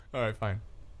All right, fine.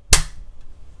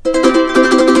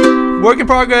 Work in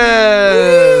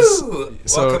progress. Woo!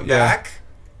 So, Welcome back.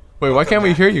 Wait, why can't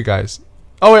we hear you guys?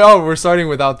 Oh wait, we're starting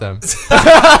without them.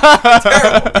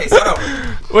 Terrible. Okay, start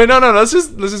over. Wait, no. Let's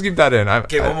just keep that in.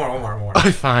 Okay, one more.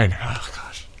 Fine. Oh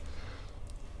gosh.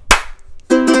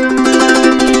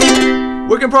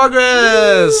 Work in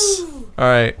progress. Woo! All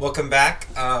right. Welcome back.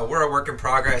 We're a work in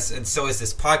progress, and so is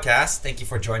this podcast. Thank you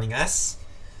for joining us.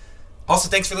 Also,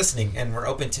 thanks for listening, and we're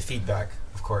open to feedback,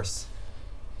 of course.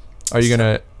 Are you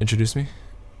gonna introduce me?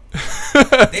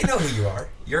 They know who you are.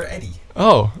 You're Eddie.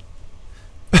 Oh.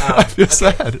 I feel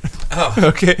sad. Oh.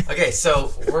 Okay. Okay,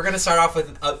 so we're going to start off with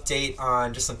an update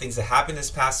on just some things that happened this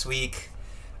past week.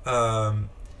 What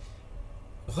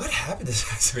happened this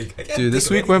past week? Dude, this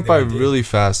week went by really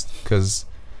fast because,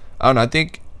 I don't know, I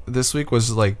think this week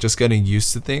was like just getting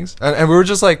used to things. And we were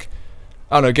just like,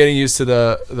 I don't know, getting used to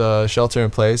the shelter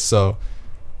in place. So,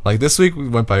 like, this week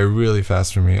went by really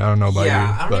fast for me. I don't know about you.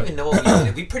 Yeah, I don't even know what we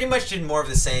did. We pretty much did more of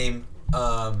the same.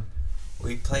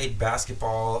 We played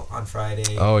basketball on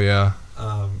Friday. Oh, yeah.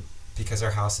 Because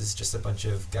our house is just a bunch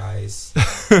of guys.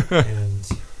 And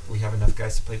we have enough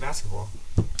guys to play basketball.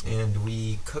 And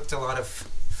we cooked a lot of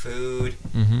food.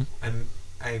 Mm-hmm.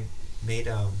 I made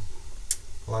a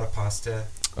lot of pasta.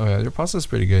 Oh, yeah. Your pasta's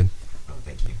pretty good. Oh,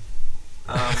 thank you.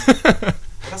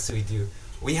 What else did we do?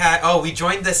 We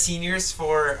joined the seniors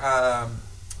for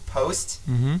Post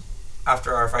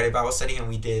after our Friday Bible study, and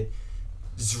we did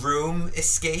Zroom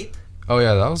Escape. Oh,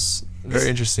 yeah. That was very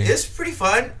interesting. It was pretty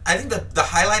fun. I think the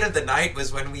highlight of the night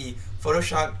was when we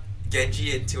photoshopped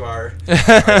Genji into our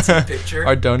team picture.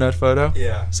 Our donut photo.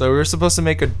 Yeah. So we were supposed to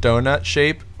make a donut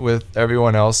shape with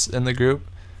everyone else in the group.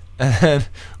 And then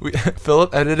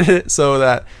Philip edited it so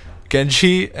that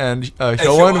Genji and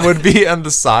Hyowon would be on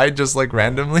the side just like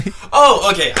randomly. Oh,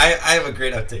 okay. I have a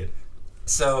great update.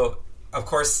 So, of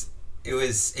course, it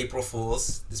was April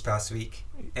Fool's this past week.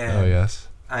 And oh, yes.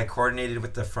 I coordinated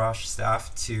with the Frosh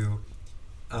staff to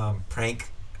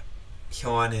prank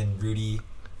Hyowon and Rudy.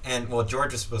 And, well,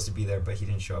 George was supposed to be there, but he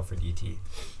didn't show up for DT.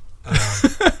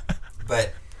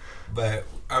 But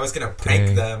I was going to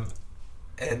prank them.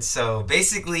 And so,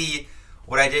 basically,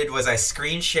 what I did was I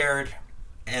screen shared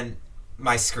and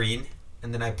my screen,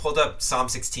 and then I pulled up Psalm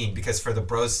 16 because for the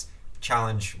Bros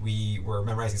Challenge, we were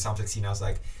memorizing Psalm 16. I was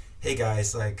like, hey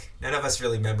guys, like, none of us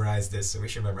really memorized this, so we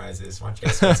should memorize this. Why don't you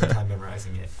guys spend some time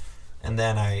memorizing it? And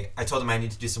then I told them I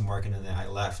need to do some work, and then I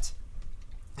left.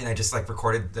 And I just, like,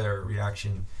 recorded their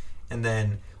reaction. And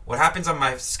then what happens on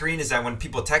my screen is that when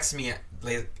people text me,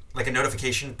 like a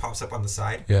notification pops up on the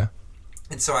side. Yeah.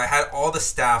 And so I had all the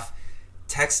staff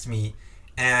text me,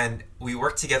 and we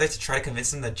worked together to try to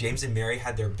convince them that James and Mary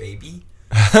had their baby,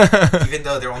 even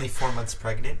though they're only 4 months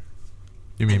pregnant.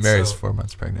 You mean Mary's 4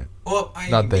 months pregnant? Well,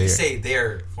 you say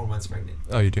they're 4 months pregnant.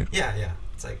 Oh, you do? Yeah.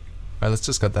 It's like... All right, let's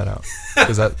just cut that out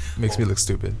because that makes me look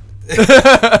stupid.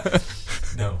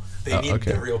 No, they need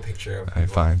the real picture of people. All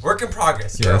right, fine. Work in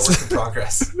progress. You're a work in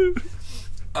progress.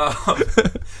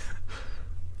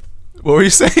 What were you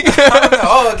saying?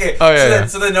 Oh, okay. Oh, yeah,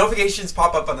 So the notifications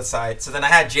pop up on the side. So then I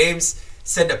had James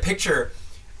send a picture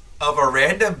of a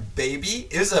random baby.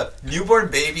 It was a newborn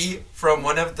baby from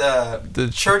one of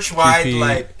the church-wide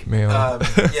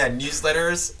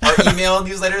newsletters or email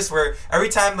newsletters where every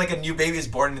time like a new baby is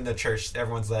born in the church,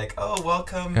 everyone's like, "Oh,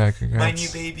 welcome, my new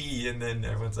baby," and then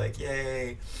everyone's like,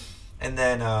 "Yay!" And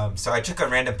then so I took a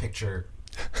random picture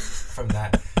from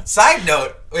that. Side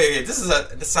note, wait, this is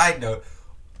a side note.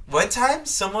 One time,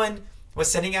 someone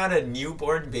was sending out a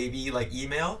newborn baby like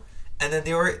email, and then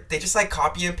they just like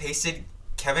copy and pasted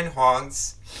Kevin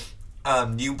Huang's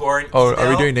newborn. Oh, email. Are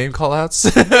we doing name callouts?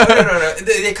 No.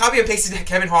 They copy and pasted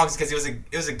Kevin Huang's because it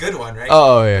was a good one, right?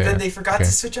 Oh yeah. But then they forgot to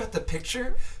switch out the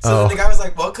picture, so then the guy was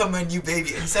like, "Welcome, my new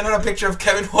baby," and he sent out a picture of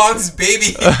Kevin Huang's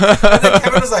baby, and then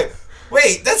Kevin was like,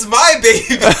 "Wait, that's my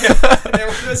baby." And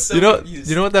everyone was so confused.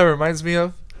 You know what that reminds me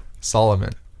of?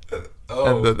 Solomon.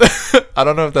 Oh. I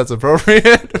don't know if that's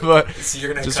appropriate, but so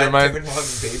you're gonna cut Kevin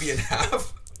Huang's baby in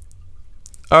half?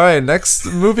 All right,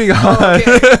 moving on. Oh, okay.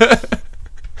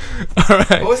 All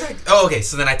right. What was that? Oh, okay.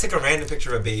 So then I took a random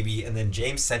picture of a baby, and then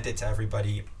James sent it to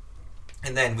everybody,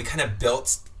 and then we kind of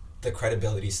built the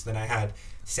credibility. So then I had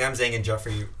Sam Zhang and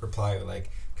Jeffrey reply with like,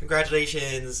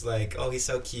 "Congratulations!" Like, "Oh, he's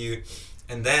so cute,"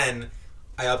 and then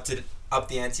I upped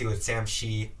the ante with Sam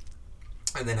Shi,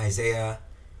 and then Isaiah.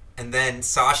 And then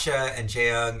Sasha and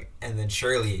Jaeyoung, and then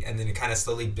Shirley, and then it kind of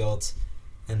slowly built,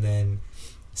 and then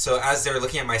so as they're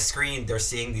looking at my screen, they're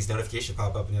seeing these notifications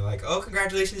pop up, and they're like, "Oh,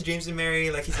 congratulations, James and Mary!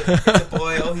 Like he's a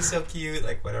boy. Oh, he's so cute.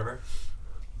 Like whatever."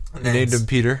 And then, named him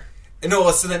Peter.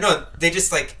 No, so then they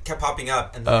just like kept popping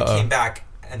up, and then I came back,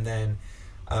 and then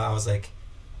I was like,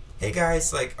 hey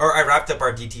guys, like, or I wrapped up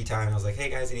our DT time. I was like, hey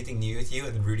guys, anything new with you?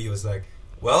 And then Rudy was like,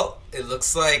 well, it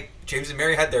looks like James and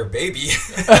Mary had their baby. I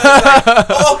was like,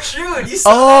 oh shoot, you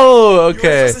saw that?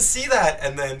 Okay. You were supposed to see that.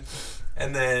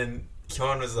 And then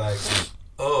Hyun was like,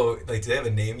 oh, like, do they have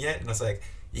a name yet? And I was like,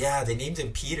 yeah, they named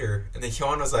him Peter. And then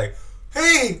Hyun was like,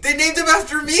 hey, they named him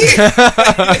after me. He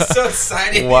was so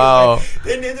excited. Wow. Like,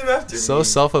 they named him after me. So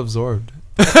self-absorbed.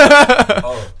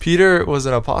 Peter was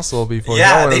an apostle before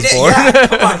Noah was did, born.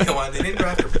 Yeah, come on. They named him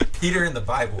after Peter in the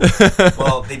Bible.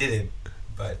 Well, they didn't,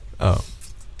 but... Oh.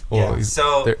 Well, yeah,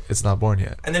 so... It's not born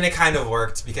yet. And then it kind of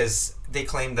worked because they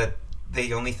claimed that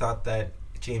they only thought that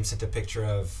James sent a picture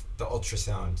of the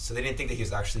ultrasound. So they didn't think that he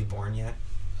was actually born yet.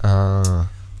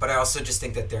 But I also just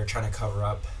think that they're trying to cover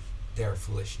up their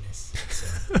foolishness.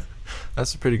 So.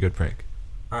 That's a pretty good prank.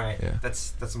 All right. Yeah.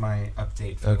 That's my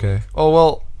update. Okay. Oh,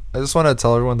 well, I just want to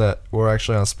tell everyone that we're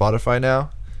actually on Spotify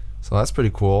now. So that's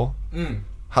pretty cool.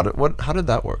 How did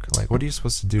that work? Like, what are you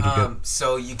supposed to do to get...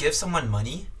 So you give someone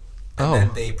money, and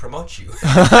then they promote you.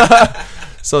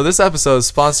 So this episode is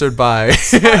sponsored by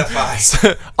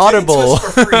Spotify. Audible.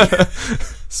 For free.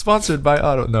 Sponsored by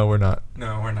Audible. No, we're not.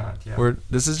 No, we're not. Yeah.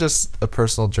 This is just a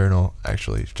personal journal,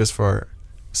 actually, just for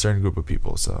a certain group of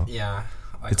people. So yeah,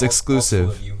 like it's exclusive.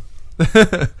 All two of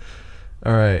you.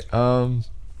 All right.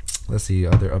 Let's see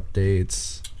other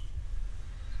updates.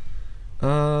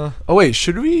 Oh wait,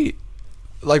 should we?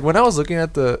 Like, when I was looking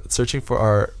at searching for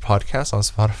our podcast on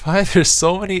Spotify, there's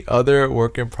so many other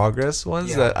work in progress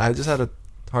ones that I just had a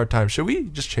hard time. Should we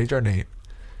just change our name?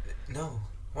 No.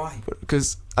 Why?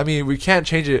 Because, I mean, we can't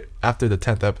change it after the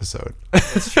 10th episode.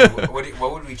 That's true.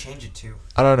 What would we change it to?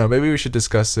 I don't know. Maybe we should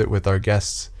discuss it with our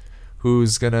guest,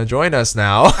 who's going to join us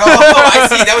now. Oh, I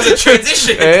see. That was a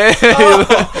transition. Hey.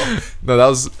 No, that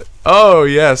was... Oh,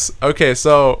 yes. Okay,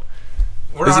 so...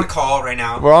 We're on call right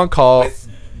now. We're on call. With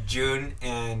Jun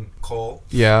and Cole.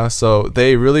 Yeah, so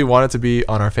they really wanted to be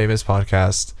on our famous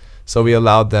podcast, so we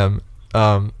allowed them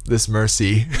this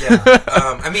mercy. Yeah.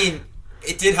 I mean...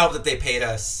 It did help that they paid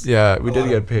us. Yeah, we did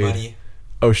get paid. Money.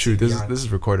 Oh shoot, this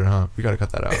is recorded, huh? We gotta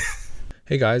cut that out.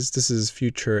 Hey guys, this is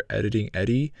future editing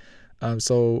Eddie.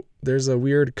 So there's a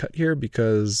weird cut here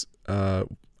because I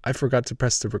forgot to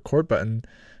press the record button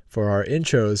for our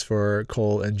intros for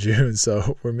Cole and Jun,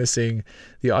 so we're missing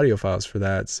the audio files for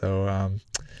that. So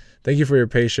thank you for your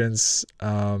patience.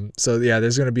 So yeah,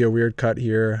 there's gonna be a weird cut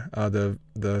here.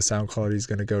 The sound quality is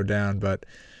gonna go down, but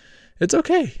it's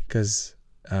okay because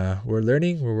we're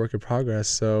learning, we're work in progress.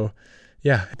 So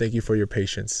yeah, thank you for your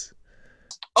patience.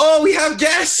 Oh, we have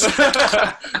guests.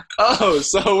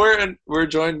 So we're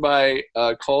joined by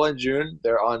Cole and Jun.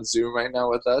 They're on Zoom right now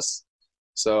with us.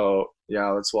 So yeah,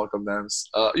 let's welcome them.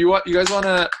 You guys want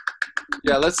to?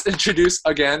 Yeah, let's introduce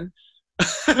again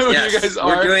who yes, you guys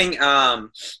are. We're doing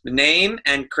the name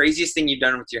and craziest thing you've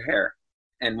done with your hair,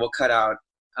 and we'll cut out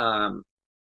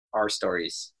our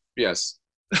stories. Yes.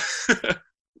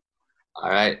 All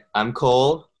right, I'm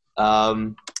Cole.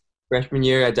 Freshman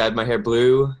year, I dyed my hair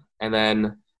blue, and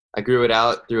then I grew it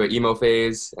out through an emo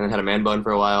phase, and then had a man bun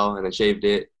for a while, and then shaved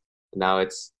it, and now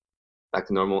it's back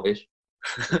to normal-ish.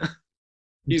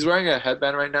 He's wearing a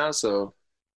headband right now, so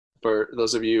for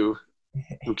those of you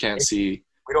who can't see,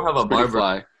 we don't have a barber.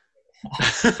 Fly.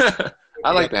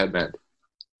 I like the headband.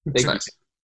 It's nice.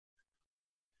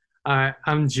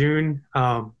 I'm Jun.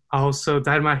 I also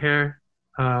dyed my hair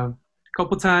a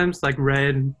couple times, like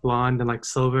red, blonde, and like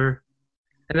silver.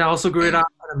 And I also grew it out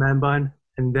on a man bun,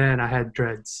 and then I had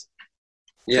dreads.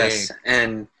 Yes,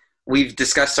 and we've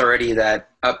discussed already that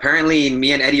apparently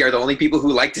me and Eddie are the only people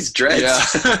who liked his dreads.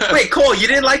 Yeah. Wait, Cole, you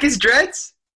didn't like his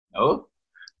dreads? No?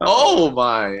 Oh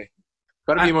my.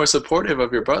 Gotta be more supportive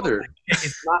of your brother.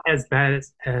 It's not as bad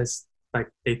as like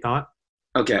they thought.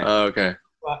 Okay. Okay.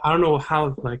 I don't know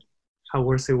how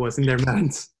worse it was in their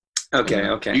minds. Okay.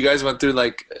 You guys went through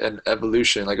like an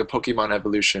evolution, like a Pokemon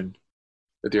evolution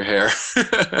with your hair.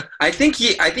 I think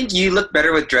you look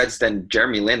better with dreads than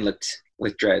Jeremy Lin looked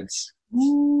with dreads.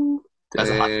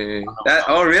 Dang.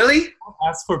 Oh really?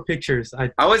 Ask for pictures.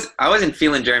 I wasn't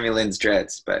feeling Jeremy Lin's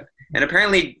dreads, and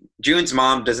apparently Jun's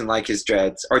mom doesn't like his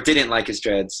dreads or didn't like his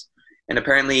dreads. And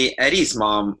apparently Eddie's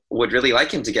mom would really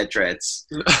like him to get dreads.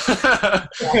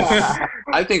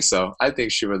 I think so. I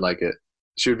think she would like it.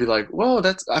 She would be like, whoa,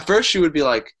 that's... At first she would be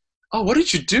like, oh, what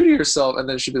did you do to yourself? And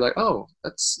then she'd be like, oh,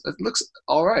 it looks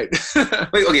all right.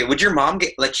 Wait, okay, would your mom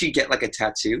let you get like a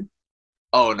tattoo?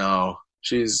 Oh, no.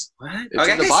 It's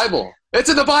Okay, in the Bible. It's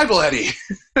in the Bible, Eddie.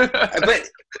 But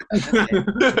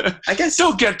I guess...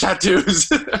 Don't get tattoos.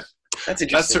 That's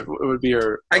interesting. It would be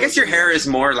her... I guess your hair is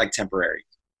more like temporary.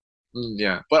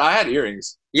 Yeah, but I had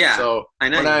earrings. Yeah, So I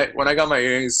know. when I got my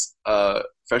earrings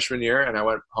freshman year and I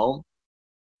went home,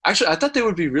 actually I thought they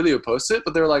would be really opposed to it,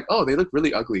 but they were like, "Oh, they look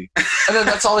really ugly," and then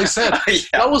that's all they said. Yeah.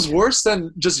 That was worse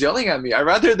than just yelling at me. I'd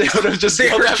rather they would have just They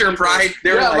yelled hurt at your me. pride.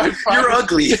 They were Yeah, like, my pride. "You're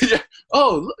ugly." Yeah.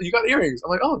 Oh, look, you got earrings.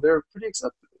 I'm like, oh, they're pretty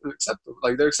acceptable.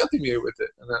 Like they're accepting me with it,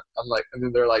 and then I'm like, and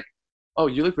then they're like, oh,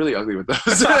 you look really ugly with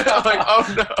those. I'm like,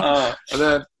 oh no. And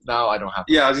then now I don't have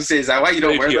them. Yeah, I was gonna say, is that why you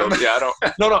don't wear them? Yeah, I don't.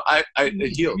 No,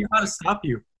 it healed. You gotta stop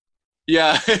you.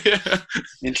 Yeah.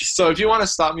 Interesting. So if you want to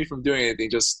stop me from doing anything,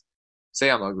 just say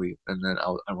I'm ugly, and then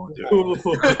I won't do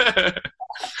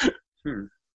it.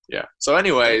 Yeah. So,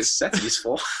 anyways, That's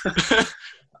useful.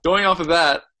 going off of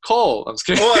that, Cole. I'm just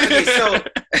kidding. Well, okay,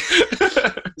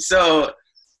 so,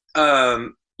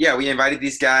 yeah, we invited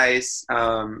these guys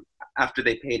after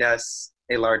they paid us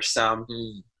a large sum,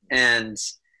 and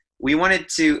we wanted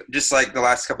to, just like the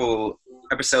last couple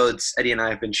episodes, Eddie and I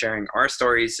have been sharing our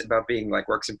stories about being like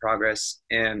works in progress,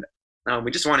 and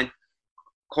we just wanted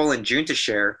Cole and Jun to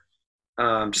share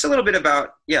just a little bit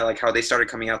about, like how they started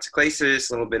coming out to Classes,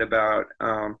 a little bit about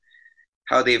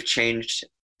how they've changed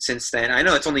since then. I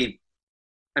know it's only,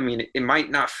 it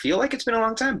might not feel like it's been a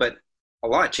long time, but a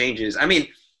lot changes. I mean,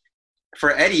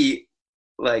 for Eddie,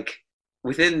 like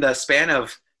within the span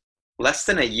of less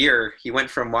than a year, he went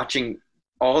from watching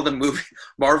all the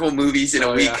Marvel movies in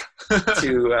a week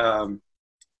to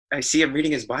I see him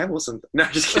reading his Bible. No,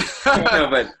 just kidding. No,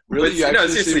 but really, no,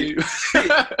 seriously,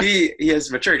 he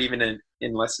has matured even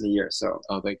in less than a year. So,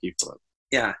 thank you for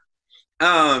that.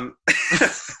 Yeah.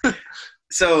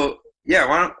 So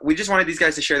yeah, we just wanted these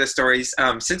guys to share their stories.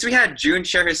 Since we had Jun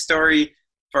share his story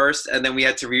first, and then we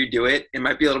had to redo it, it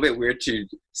might be a little bit weird to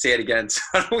say it again. So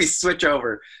why don't we switch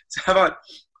over? So how about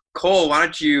Cole? Why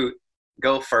don't you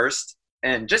go first,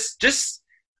 and just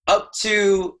up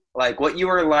to like what you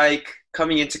were like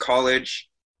coming into college,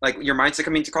 like your mindset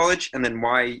coming into college, and then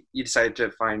why you decided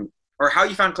to find, or how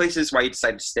you found Classes, why you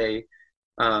decided to stay.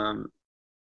 Yeah,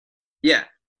 why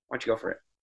don't you go for it?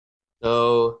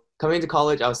 So coming into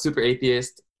college, I was super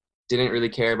atheist, didn't really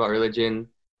care about religion.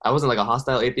 I wasn't like a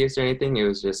hostile atheist or anything. It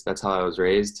was just, that's how I was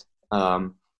raised.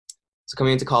 So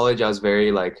coming into college, I was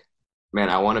very like, man,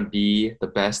 I want to be the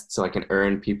best so I can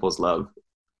earn people's love.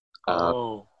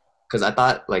 Because I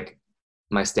thought like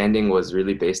my standing was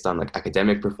really based on like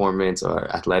academic performance or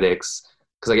athletics.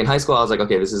 Because like in high school, I was like,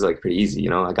 okay, this is like pretty easy,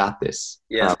 I got this.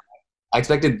 Yeah. I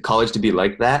expected college to be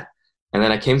like that. And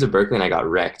then I came to Berkeley and I got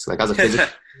wrecked. Like I was a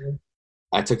physics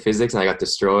I took physics and I got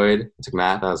destroyed. I took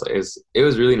math. I was like, it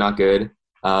was really not good.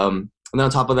 And then on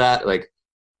top of that, like,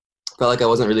 felt like I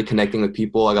wasn't really connecting with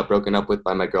people. I got broken up with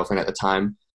by my girlfriend at the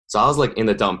time. So I was like in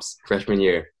the dumps freshman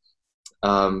year.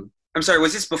 I'm sorry,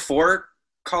 was this before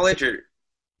college or?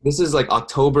 This is like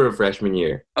October of freshman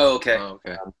year. Oh, okay.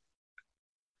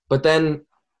 But then,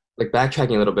 like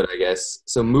backtracking a little bit, I guess.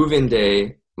 So move-in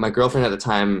day, my girlfriend at the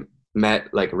time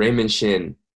met like Raymond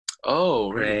Shin.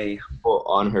 Oh, Ray.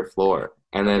 On her floor.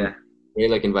 And then Ray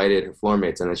like invited her floor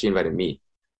mates, and then she invited me.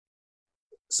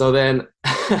 So then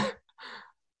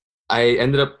I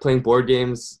ended up playing board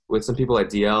games with some people at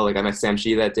DL. Like I met Sam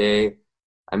Shi that day.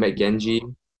 I met Genji.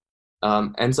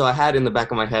 And so I had in the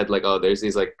back of my head, like, oh, there's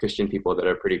these like Christian people that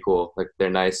are pretty cool. Like they're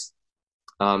nice.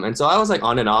 And so I was like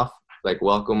on and off, like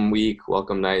welcome week,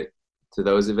 welcome night to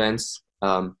those events.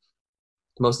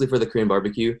 Mostly for the Korean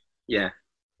barbecue. Yeah.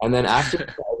 And then after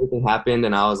everything happened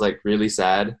and I was like really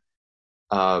sad,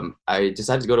 I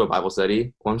decided to go to a Bible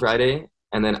study one Friday.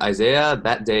 And then Isaiah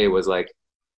that day was like,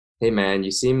 hey man,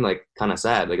 you seem like kind of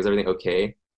sad. Like, is everything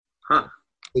okay? Huh.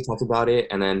 We talked about it.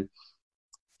 And then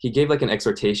he gave like an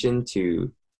exhortation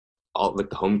to all like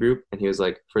the home group. And he was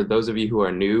like, for those of you who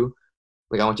are new,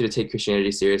 like I want you to take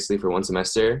Christianity seriously for one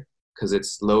semester because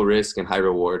it's low risk and high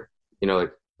reward.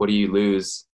 Like what do you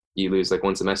lose? You lose like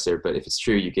one semester, but if it's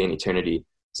true, you gain eternity.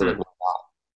 So like, why not?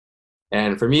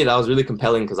 And for me, that was really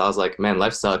compelling because I was like, man,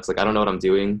 life sucks. Like, I don't know what I'm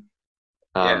doing.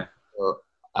 So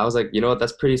I was like, you know what?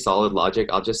 That's pretty solid logic.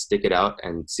 I'll just stick it out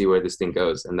and see where this thing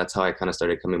goes. And that's how I kind of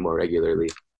started coming more regularly.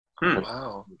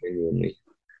 Wow. Genuinely.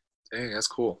 Dang, that's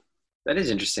cool. That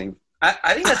is interesting.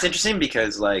 I think that's interesting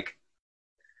because like,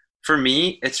 for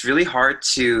me, it's really hard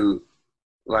to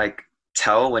like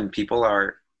tell when people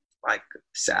are like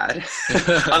sad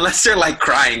unless they're like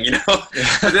crying,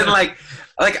 But then like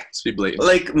Let's be blatant.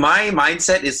 Like my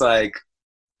mindset is like,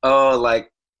 oh,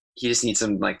 like he just needs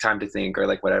some like time to think or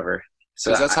like whatever.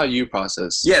 So that's how you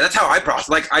process. Yeah, that's how I process.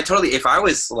 Like I totally, if I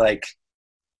was like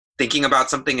thinking about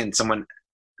something and someone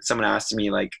asked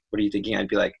me like, what are you thinking? I'd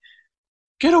be like,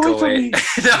 Get away go from away. me.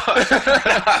 No.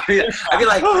 I'd be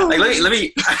like, let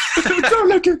me. Don't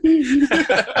look at me.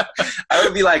 I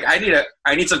would be like,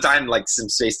 I need some time, like some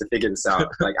space to figure this out.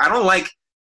 Like, I don't like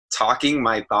talking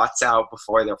my thoughts out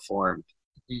before they're formed.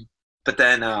 Mm. But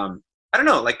then, I don't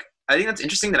know. Like, I think that's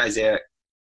interesting that Isaiah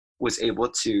was able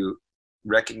to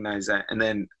recognize that, and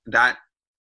then that,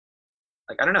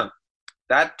 like, I don't know,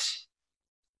 that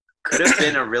could have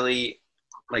been a really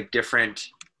like different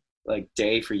like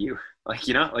day for you. Like,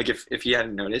 you know, like if you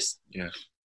hadn't noticed. Yeah.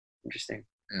 Interesting.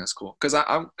 Yeah, that's cool. Because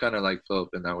I'm kind of like Philip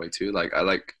in that way too. Like I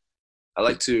like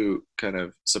to kind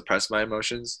of suppress my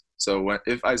emotions. So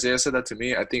if Isaiah said that to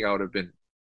me, I think I would have been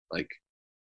like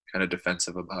kind of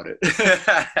defensive about it.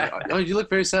 Like, oh, you look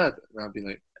very sad. And I'd be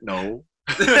like, no,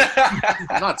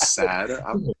 I'm not sad.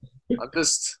 I'm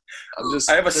just.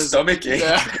 I have a stomach ache.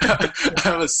 Yeah, I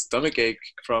have a stomach ache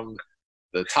from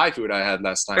the Thai food I had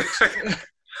last night.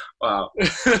 Wow.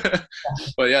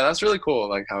 But yeah, that's really cool.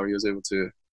 Like how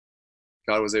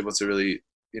God was able to really,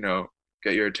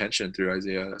 get your attention through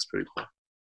Isaiah. That's pretty cool.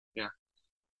 Yeah.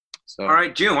 So. All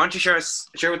right, June, why don't you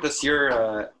share with us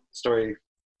your story?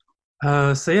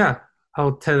 So yeah,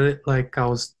 I'll tell it like I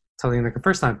was telling you like the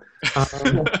first time.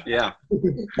 Yeah.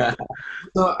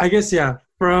 So I guess yeah,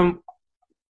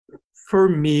 for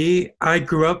me, I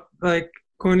grew up like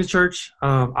going to church.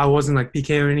 I wasn't like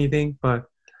PK or anything, but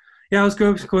yeah, I was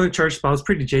going to church, but I was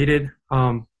pretty jaded.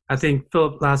 I think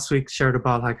Philip last week shared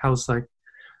about like how I was like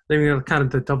living kind of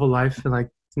the double life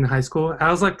in high school.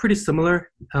 I was like pretty similar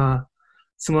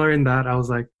in that I was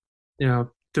like,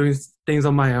 doing things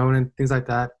on my own and things like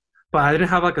that. But I didn't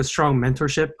have like a strong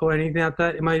mentorship or anything like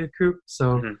that in my youth group.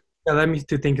 So that led me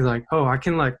to think like, oh, I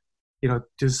can like, do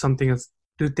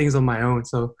things on my own.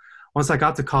 So once I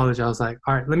got to college, I was like,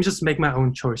 all right, let me just make my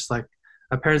own choice. Like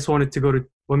my parents want me to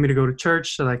go to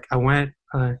church. So like I went,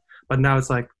 but now it's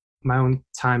like my own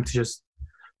time to just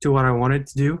do what I wanted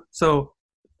to do. So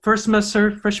first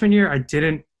semester, freshman year, I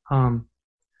didn't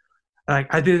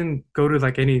go to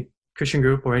like any Christian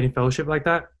group or any fellowship like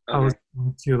that. Okay. I was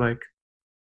to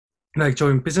like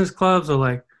join business clubs or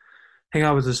like hang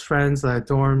out with his friends, like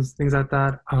dorms, things like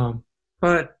that.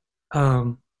 But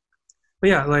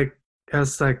yeah, like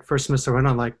as like first semester went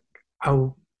on, like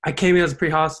I came in as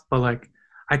pre-host, but like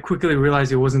I quickly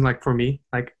realized it wasn't like for me.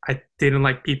 Like I didn't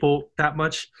like people that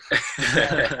much.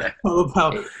 All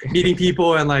about meeting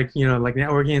people and like like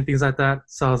networking and things like that.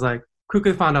 So I was like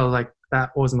quickly found out like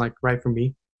that wasn't like right for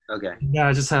me. Okay. Yeah,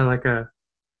 I just had like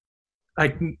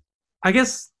I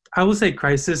guess I would say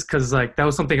crisis because like that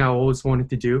was something I always wanted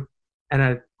to do,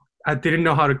 and I didn't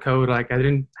know how to code. Like I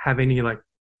didn't have any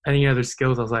other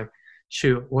skills. I was like,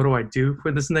 shoot, what do I do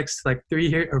for this next like 3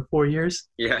 years or 4 years?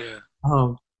 Yeah.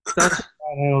 That's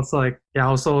I also I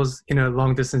also was in a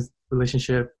long distance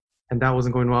relationship, and that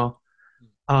wasn't going well.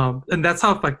 And that's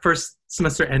how like first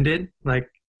semester ended, like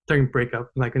during breakup,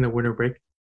 like in the winter break.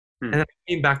 And then I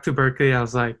came back to Berkeley. I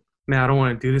was like, man, I don't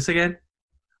want to do this again.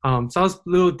 So I was a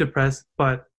little depressed,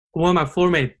 but one of my floor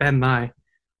mate, Ben Nye,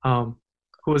 who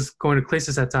was going to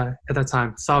Claces at that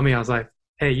time, saw me. I was like,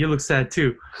 hey, you look sad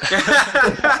too.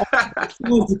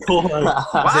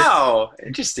 Wow,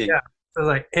 interesting. Yeah. So I was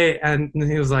like, hey, and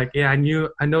he was like, yeah,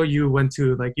 I know you went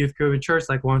to like youth group in church,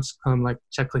 like once come like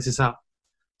check Claces out.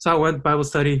 So I went Bible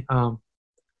study, and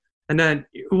then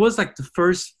it was like the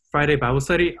first Friday Bible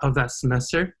study of that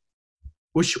semester,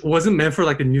 which wasn't meant for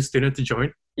like a new student to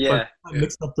join. Yeah. But I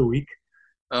mixed up the week.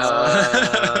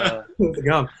 Uh,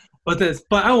 But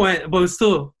I went, but it was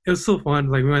still fun.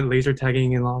 Like we went laser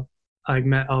tagging and all. Like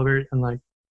met Albert and like,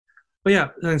 but yeah,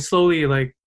 and slowly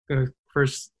like I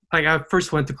first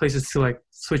went to places to like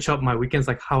switch up my weekends,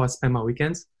 like how I spend my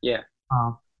weekends. Yeah.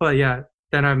 But yeah,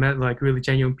 then I met like really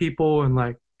genuine people and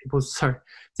like people start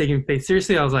taking faith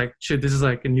seriously. I was like, shoot, this is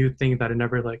like a new thing that I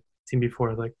never like seen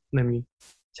before. Like, let me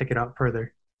check it out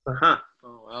further. So, Huh.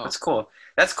 Oh wow. That's cool.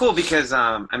 That's cool because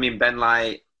I mean Ben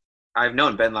Lai, I've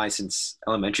known Ben Lai since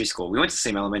elementary school. We went to the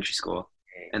same elementary school,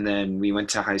 and then we went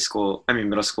to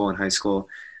middle school and high school.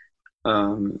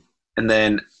 And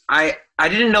then I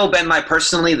didn't know Ben Lai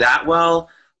personally that well,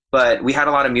 but we had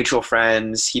a lot of mutual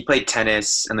friends. He played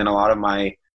tennis, and then a lot of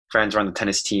my friends were on the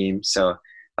tennis team. So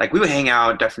like we would hang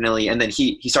out definitely. And then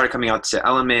he started coming out to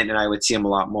Element, and I would see him a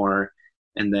lot more.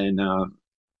 And then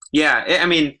I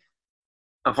mean,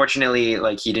 unfortunately,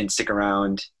 like he didn't stick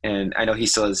around, and I know he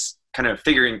still is kind of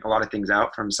figuring a lot of things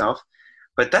out for himself.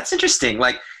 But that's interesting.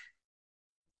 Like,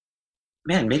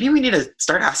 man, maybe we need to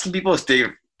start asking people if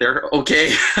they're okay.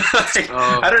 Like,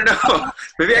 I don't know.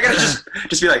 Maybe I gotta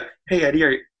just be like, hey Eddie,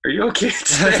 are you okay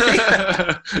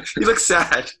today? You look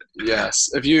sad. Yes.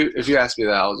 If you ask me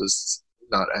that, I'll just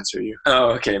not answer you.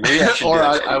 Oh, okay. Maybe I should. Or do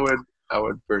that. I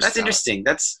would burst. That's out. interesting.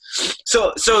 That's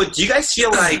so. So, do you guys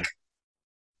feel like?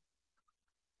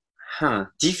 Do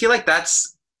you feel like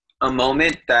that's a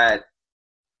moment that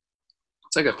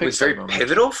It's like a was Pixar very moment.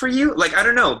 pivotal for you? Like, I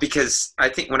don't know, because I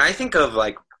think when I think of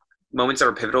like moments that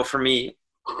were pivotal for me,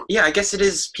 yeah, I guess it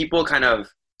is people kind of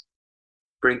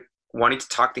wanting to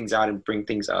talk things out and bring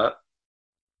things up.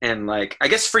 And like, I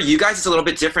guess for you guys, it's a little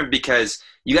bit different because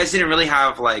you guys didn't really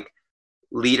have like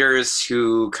leaders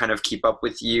who kind of keep up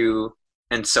with you.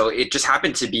 And so it just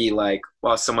happened to be like,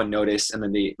 well, someone noticed and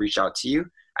then they reached out to you.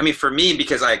 I mean, for me,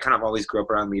 because I kind of always grew up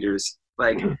around leaders,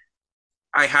 like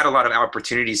I had a lot of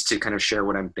opportunities to kind of share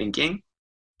what I'm thinking.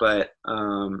 But I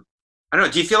don't know.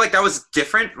 Do you feel like that was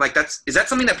different? Like is that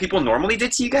something that people normally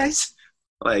did to you guys?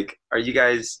 Like, are you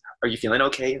feeling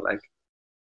okay? Like,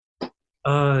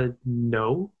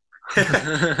 no.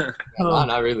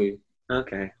 Not really.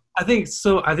 okay. I think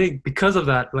so. I think because of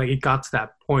that, like it got to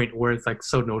that point where it's like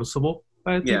so noticeable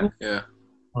by people. Yeah.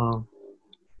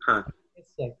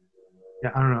 It's like,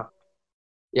 yeah, I don't know.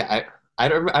 Yeah,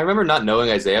 I remember not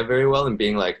knowing Isaiah very well and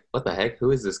being like, what the heck?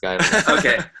 Who is this guy?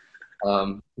 Okay.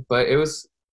 But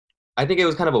I think it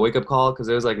was kind of a wake up call because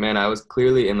it was like, man, I was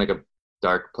clearly in like a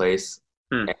dark place.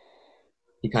 And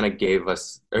he kind of gave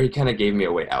me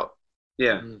a way out.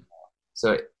 Yeah.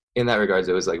 So in that regards,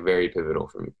 it was like very pivotal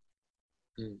for me.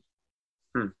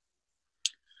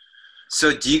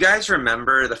 So do you guys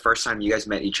remember the first time you guys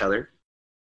met each other?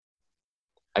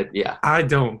 Yeah. I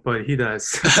don't, but he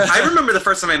does. I remember the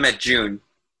first time I met June.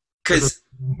 Because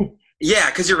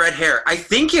your red hair. I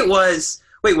think it was,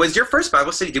 was your first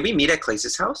Bible study, did we meet at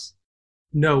Clace's house?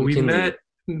 No, we McKinley. met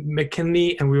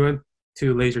McKinley and we went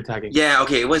to laser tagging. Yeah,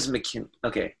 okay, it was McKinley.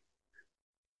 Okay,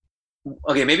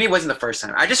 maybe it wasn't the first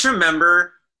time. I just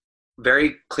remember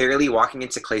very clearly walking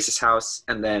into Clace's house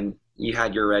and then you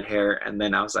had your red hair and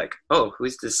then I was like, oh,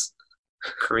 who's this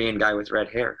Korean guy with red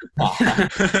hair? Yeah.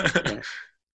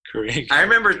 Korean. I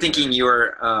remember thinking you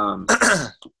were,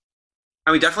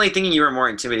 definitely thinking you were more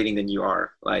intimidating than you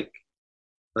are. Like,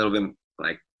 a little bit,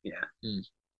 like, yeah.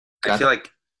 I feel like,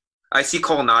 I see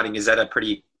Cole nodding. Is that a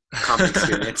pretty common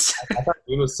experience? I thought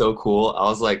he was so cool. I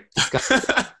was like, this guy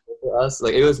for us.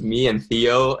 Like, it was me and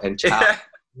Theo and Chap.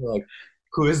 Like,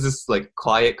 who is this, like,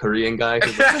 quiet Korean guy?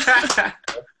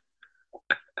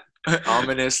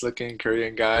 Ominous looking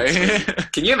Korean guy.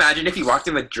 Can you imagine if he walked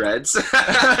in with dreads?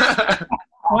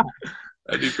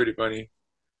 That'd be pretty funny.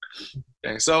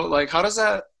 Okay, so like how does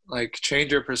that like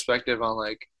change your perspective on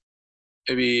like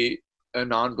maybe a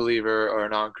non-believer or a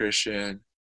non-Christian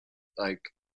like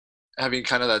having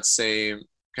kind of that same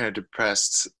kind of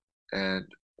depressed and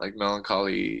like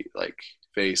melancholy like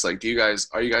face? Like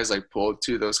are you guys like pulled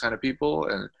to those kind of people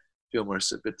and feel more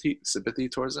sympathy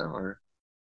towards them? Or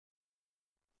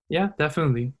Yeah,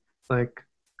 definitely. Like,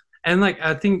 and like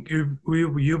I think you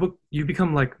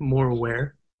become like more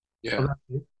aware. yeah. Of that.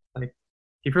 Like,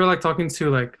 if you're like talking to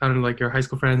like I don't know, like your high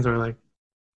school friends or like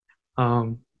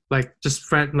just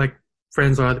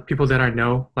friends or other people that I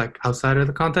know like outside of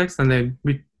the context, and then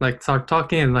we like start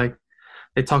talking and like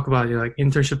they talk about like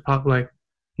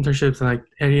internships and like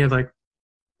any of like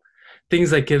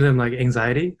things that give them like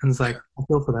anxiety, and it's like I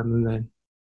feel for them, and then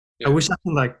I wish I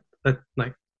could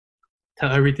like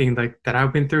tell everything like that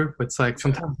I've been through, but it's like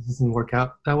sometimes it doesn't work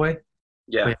out that way.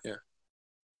 Yeah.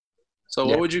 So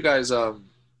what would you guys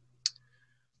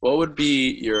what would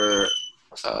be your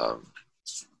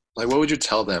like what would you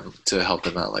tell them to help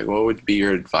them out? Like what would be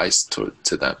your advice to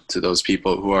them, to those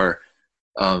people who are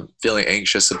feeling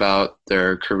anxious about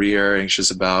their career, anxious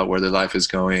about where their life is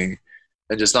going,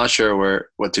 and just not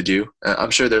sure what to do?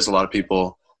 I'm sure there's a lot of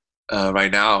people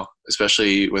right now,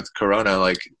 especially with Corona,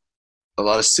 like a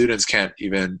lot of students can't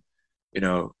even,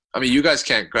 I mean, you guys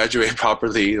can't graduate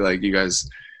properly. Like you guys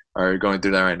are going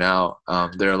through that right now.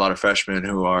 There are a lot of freshmen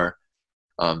who are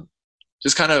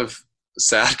just kind of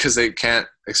sad because they can't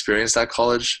experience that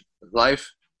college life.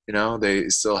 They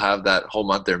still have that whole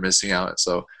month they're missing out.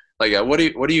 So like, what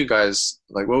do you guys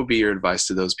like? What would be your advice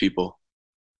to those people?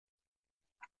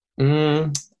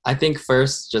 I think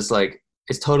first, just like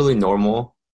it's totally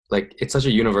normal. Like it's such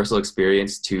a universal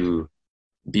experience to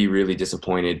be really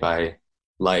disappointed by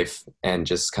life and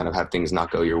just kind of have things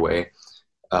not go your way.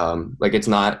 Like it's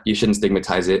not, you shouldn't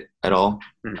stigmatize it at all.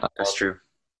 That's true.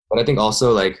 But I think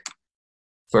also like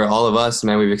for all of us,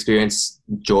 man, we've experienced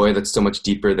joy that's so much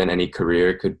deeper than any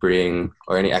career could bring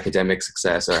or any academic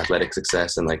success or athletic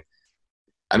success. And like,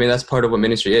 I mean, that's part of what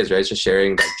ministry is, right? It's just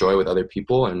sharing that joy with other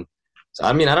people. And so,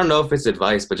 I mean, I don't know if it's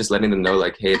advice, but just letting them know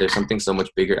like, hey, there's something so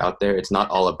much bigger out there. It's not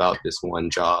all about this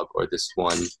one job or this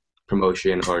one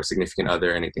promotion or significant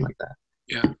other or anything like that.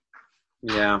 Yeah.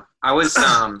 Yeah, I was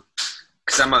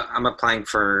because I'm applying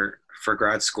for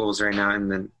grad schools right now,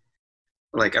 and then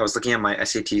like I was looking at my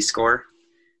SAT score,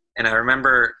 and I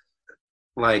remember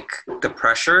like the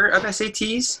pressure of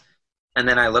SATs, and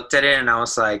then I looked at it and I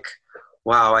was like,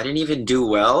 wow, I didn't even do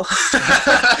well.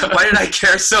 Why did I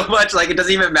care so much? Like it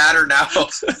doesn't even matter now.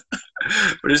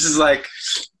 But it's just like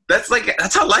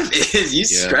that's how life is. You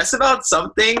stress about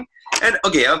something, and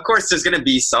okay, of course there's gonna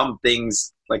be some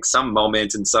things, like some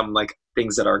moments and some like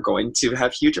things that are going to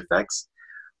have huge effects.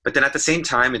 But then at the same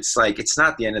time, it's like it's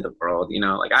not the end of the world, you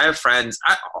know. Like I have friends.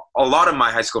 A lot of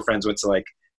my high school friends went to like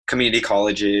community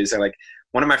colleges, or like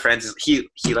one of my friends is he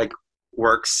like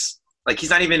works, like he's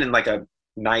not even in like a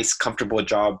nice comfortable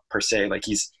job per se. Like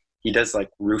he does like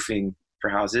roofing for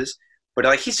houses, but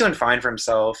like he's doing fine for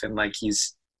himself, and like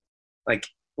he's like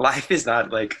life is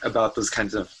not like about those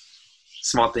kinds of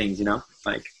small things, you know.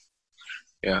 Like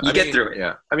you get through it.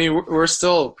 Yeah, I mean we're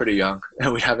still pretty young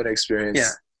and we haven't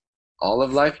experienced all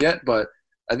of life yet, but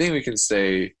I think we can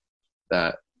say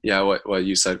that what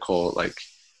you said, Cole, like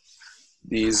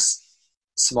these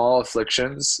small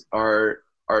afflictions are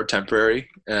temporary,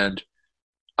 and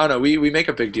I don't know, we make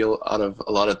a big deal out of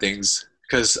a lot of things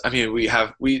because I mean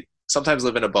we sometimes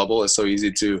live in a bubble. It's so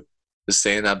easy to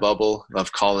stay in that bubble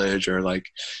of college or like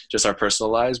just our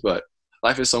personal lives, but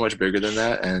life is so much bigger than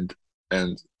that, and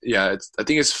I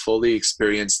think it's fully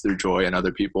experienced through joy and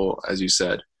other people, as you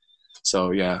said.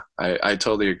 So yeah, I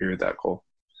totally agree with that, Cole.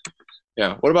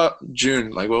 Yeah. What about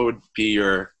June? Like, what would be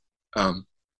your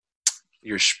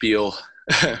spiel,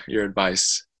 your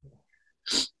advice?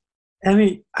 I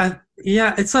mean,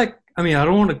 it's like, I mean, I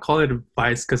don't want to call it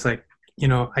advice because, like, you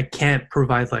know, I can't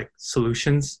provide like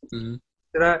solutions to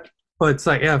that. But it's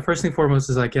like, first and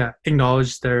foremost is like,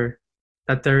 acknowledge that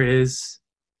there is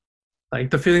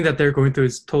like the feeling that they're going through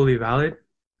is totally valid,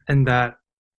 and that,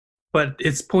 but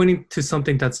it's pointing to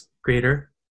something that's greater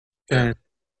than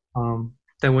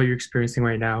what you're experiencing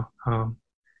right now.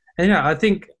 And I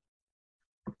think,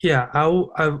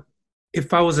 I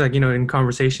if I was like, you know, in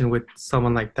conversation with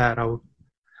someone like that, I would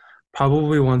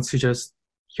probably want to just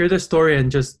hear the story and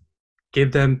just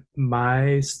give them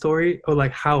my story, or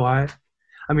like how I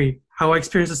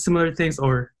experienced similar things,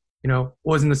 or, you know,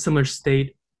 was in a similar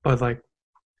state, but like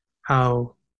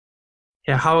how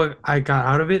I got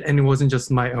out of it, and it wasn't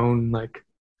just my own like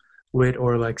wit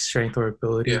or like strength or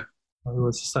ability. Yeah. It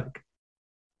was just like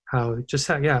how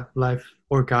life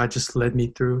or God just led me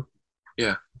through.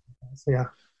 Yeah. So yeah.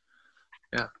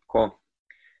 Yeah. Cool.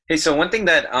 Hey, so one thing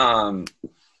that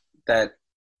that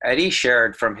Eddie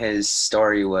shared from his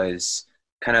story was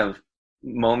kind of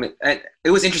moment, and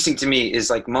it was interesting to me, is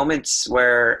like moments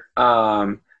where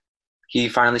he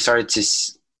finally started to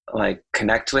like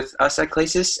connect with us at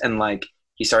Clasis, and like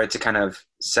he started to kind of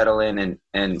settle in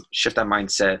and shift that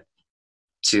mindset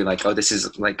to like, oh, this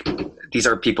is like, these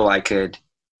are people I could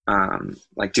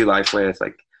like do life with.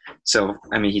 Like, so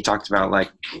I mean, he talked about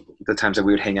like the times that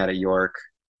we would hang out at York,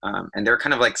 and they're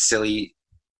kind of like silly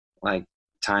like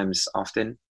times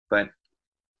often, but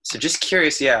so just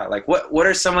curious, like what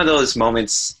are some of those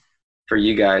moments for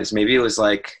you guys? Maybe it was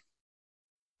like,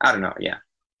 I don't know,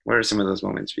 what are some of those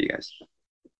moments for you guys?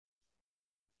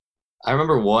 I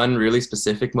remember one really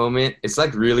specific moment. It's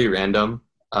like really random.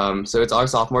 So it's our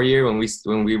sophomore year when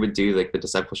we would do like the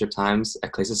discipleship times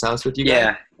at Clasis House with you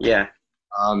guys. Yeah.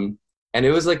 And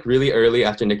it was like really early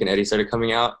after Nick and Eddie started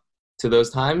coming out to those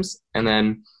times. And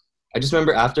then I just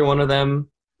remember after one of them,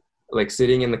 like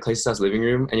sitting in the Clasis House living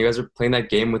room, and you guys were playing that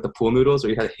game with the pool noodles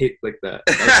where you had to hit like that.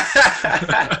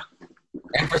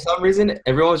 And for some reason,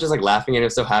 everyone was just like laughing and it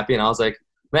was so happy. And I was like,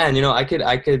 man, you know, I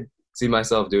could see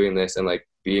myself doing this and like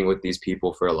being with these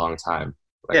people for a long time.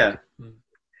 Like,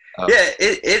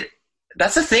 it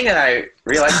that's the thing that I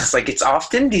realized. It's like, it's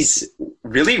often these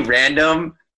really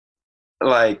random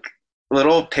like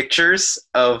little pictures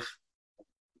of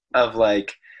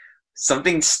like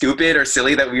something stupid or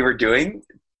silly that we were doing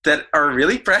that are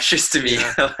really precious to me.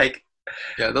 Like,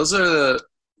 those are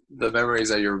the memories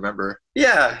that you remember.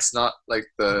 It's not like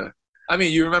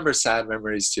you remember sad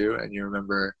memories too, and you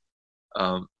remember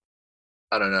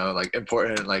I don't know, like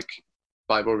important like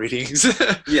Bible readings.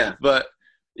 But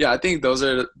I think those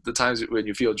are the times when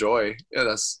you feel joy.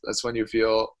 That's when you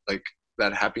feel like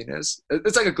that happiness.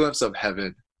 It's like a glimpse of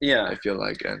heaven. I feel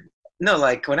like. And no,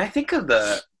 like when I think of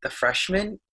the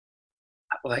freshmen,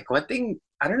 like one thing,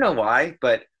 I don't know why,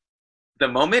 but the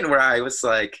moment where I was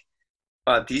like,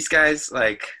 these guys, I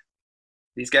like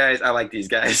these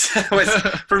guys. Was,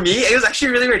 for me, it was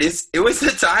actually really weird. It was the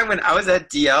time when I was at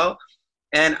DL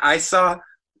and I saw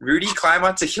Rudy climb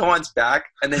onto Hyoan's back,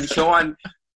 and then Hyoan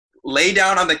lay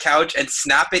down on the couch and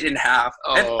snap it in half.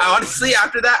 And Oh. honestly,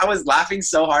 after that, I was laughing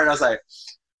so hard. I was like,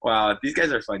 wow, these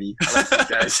guys are funny. I like these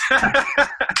guys.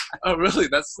 Oh, really?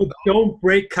 That's But don't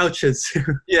break couches.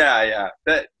 Yeah.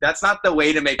 That's not the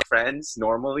way to make friends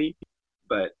normally,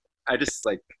 but I just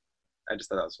thought that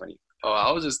was funny. Oh,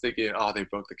 I was just thinking, they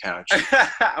broke the couch.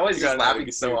 I was You just got laughing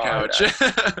another so new hard.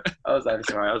 I was laughing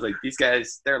so hard. I was like, these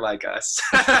guys, they're like us.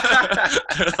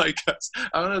 They're like us.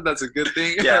 I don't know if that's a good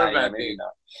thing or a yeah, bad maybe thing.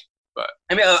 not. But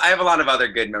I mean, I have a lot of other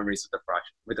good memories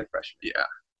with the freshmen. yeah.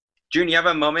 June, you have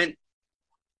a moment?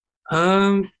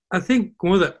 I think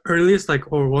one of the earliest,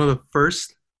 or one of the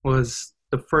first, was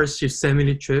the first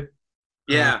Yosemite trip.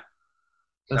 Yeah, that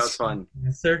That's was fun.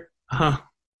 Yes, sir.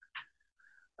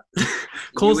 You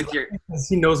Cole's with your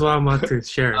he knows what I'm about to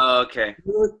share. oh, okay.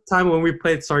 Remember the time when we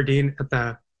played sardine at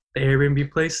the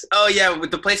Airbnb place? Oh yeah,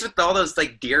 with the place with all those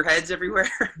like deer heads everywhere.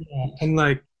 Yeah. And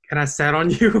I sat on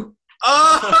you.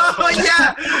 Oh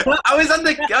yeah, I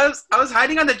was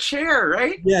hiding on the chair,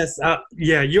 right? Yes.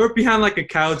 Yeah, you were behind a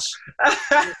couch.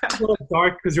 It was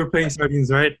dark because you were playing sardines,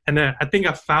 right? And then I think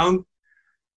I found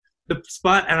the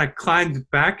spot and I climbed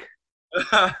back.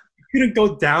 I couldn't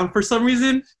go down for some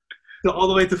reason. So all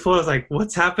the way to the floor, I was like,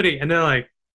 "What's happening?" And then I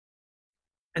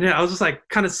was just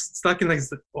kind of stuck in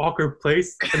this awkward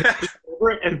place.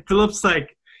 And Philip's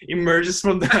emerges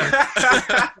from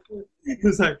that. He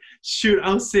was like, "Shoot,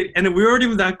 I was sitting," and we weren't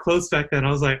even that close back then.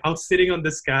 I was sitting on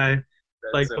this guy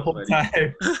That's so the whole funny.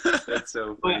 time. That's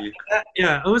so funny.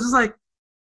 Yeah, it was just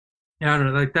yeah, I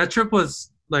don't know. That trip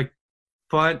was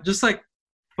fun, just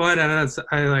fun,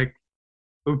 and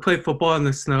we played football in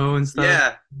the snow and stuff.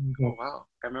 Yeah. Oh, wow.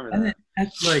 I remember And that.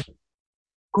 then,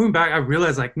 going back, I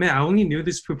realized man, I only knew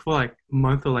these people for a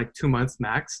month or 2 months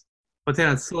max. But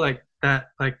then it's still that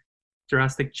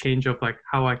drastic change of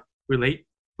how I relate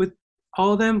with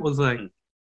all of them was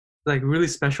really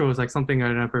special. It was something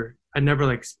I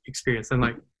never experienced.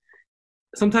 And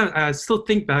sometimes I still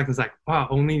think back and it's wow,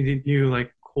 only did you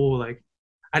Cole I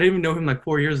didn't even know him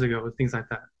 4 years ago or things like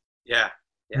that. Yeah.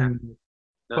 And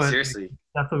No, but, seriously.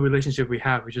 that's the relationship we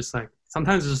have. It's just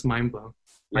sometimes it's just mind blown.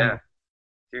 Yeah.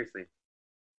 Seriously.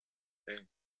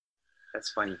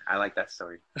 That's funny. I like that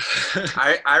story.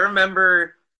 I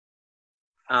remember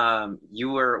you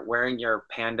were wearing your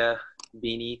panda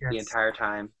beanie the Yes. entire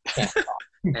time.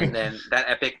 And then that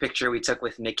epic picture we took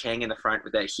with Nick Kang in the front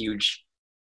with that huge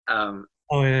Oh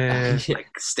yeah.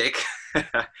 stick.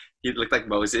 He looked like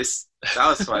Moses. That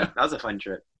was fun. That was a fun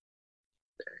trip.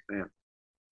 Yeah.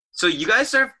 So you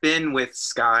guys have been with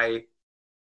Sky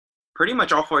pretty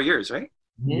much all 4 years, right?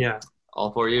 Yeah.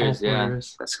 All 4 years, All 4 yeah.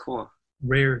 years. That's cool.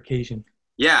 Rare occasion.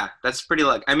 Yeah, that's pretty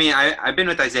lucky. I mean, I've been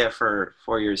with Isaiah for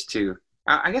 4 years too.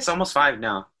 I guess almost 5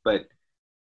 now. But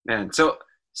man, so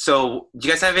do you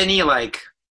guys have any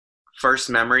first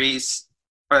memories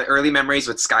or early memories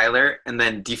with Skylar? And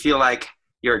then do you feel like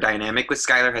your dynamic with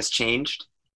Skylar has changed?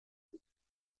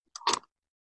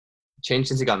 Changed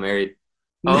since he got married.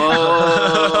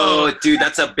 Oh, dude,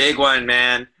 that's a big one,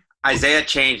 man. Isaiah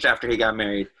changed after he got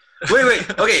married. Wait.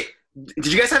 Okay.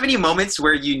 Did you guys have any moments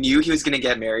where you knew he was going to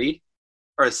get married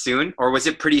or soon? Or was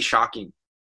it pretty shocking?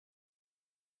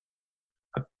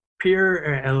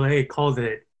 Pierre LA called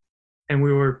it, and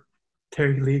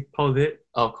Terry Lee called it.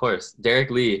 Oh, of course. Derek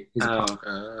Lee. He's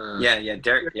Oh, yeah,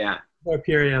 Derek, yeah. Or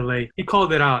Pierre LA. He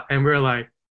called it out, and we are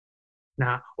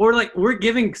nah. Or we're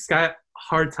giving Sky a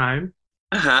hard time.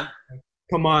 Uh-huh.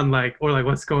 Come on, or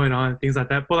what's going on, things like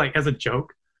that. But as a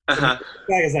joke, Uh-huh.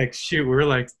 the guy is shoot,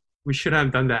 we shouldn't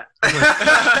have done that.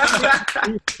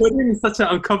 We put him in such an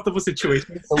uncomfortable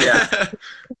situation. So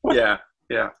Yeah.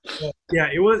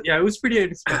 it was pretty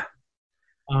unexpected.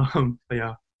 But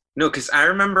yeah. No, because I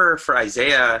remember for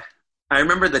Isaiah, I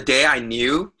remember the day I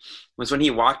knew was when he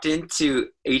walked into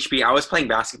HB. I was playing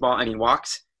basketball, and he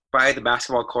walked by the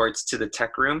basketball courts to the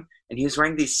tech room, and he was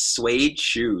wearing these suede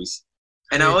shoes.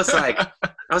 And I was like,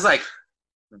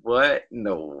 what in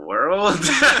the world?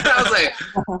 I was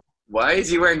like, why is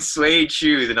he wearing suede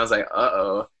shoes? And I was like,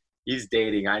 uh-oh, he's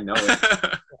dating. I know it.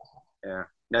 Yeah.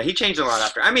 No, he changed a lot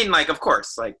after. I mean, of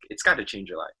course, it's got to change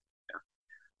your life. Yeah.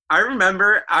 I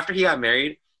remember after he got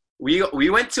married, we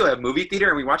went to a movie theater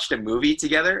and we watched a movie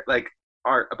together,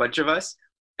 a bunch of us.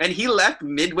 And he left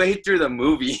midway through the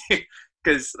movie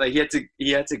because he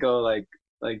had to go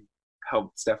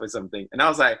help Steph with something. And I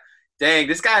was like, dang,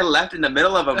 this guy left in the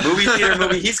middle of a movie theater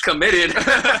movie. He's committed.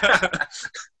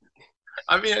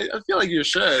 I mean, I feel like you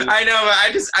should. I know, but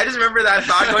I just remember that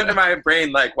thought going to my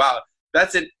brain, wow,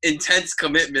 that's an intense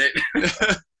commitment.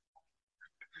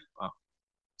 Wow.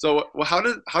 So,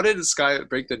 how did Sky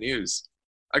break the news?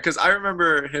 Because I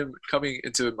remember him coming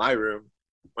into my room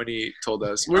when he told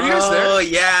us. Were you guys Oh there?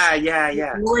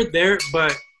 yeah. We weren't there,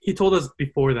 but he told us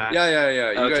before that. Yeah.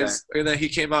 You Okay. guys, and then he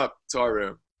came up to our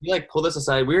room. He like pulled us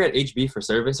aside. We were at HB for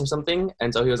service or something,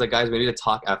 and so he was like, "Guys, we need to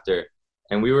talk after."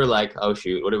 And we were like, "Oh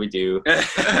shoot, what do we do?"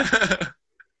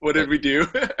 What did we do?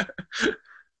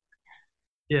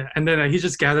 Yeah, and then he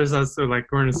just gathers us, so like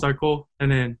we're in a circle,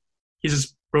 and then he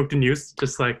just broke the news,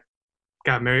 just like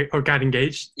got married or got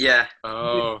engaged. Yeah.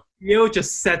 Oh. Yo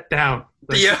just sat down.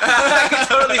 Like, Yeah, I can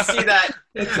totally see that.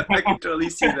 I can totally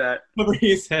see that. over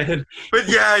his head. But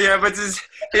yeah, but his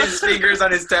fingers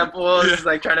on his temples, Yeah.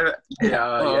 like trying to.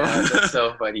 Yeah, that's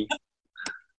so funny.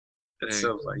 That's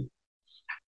Dang. so funny.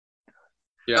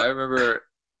 Yeah, I remember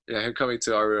him coming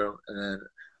to our room, and then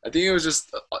I think it was just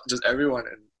everyone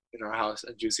in our house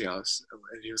and Juicy house,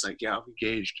 and he was like, "Yeah, I'm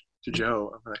engaged to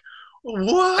Joe." I'm like,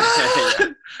 "What?" Yeah.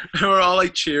 And we're all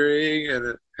like cheering,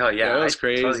 and Oh yeah, that was I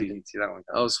crazy. Totally didn't see that one.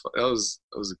 that was fun. That was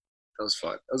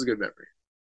fun. That was a good memory.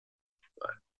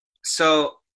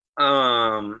 So,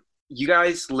 you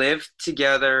guys lived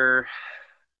together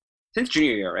since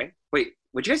junior year, right? Wait,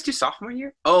 would you guys do sophomore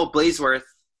year? Oh, Blazeworth.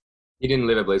 He didn't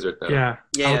live at Blazeworth though. Yeah.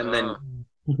 Yeah, Oh. and then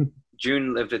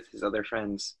June lived with his other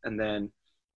friends, and then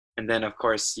of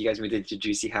course you guys moved into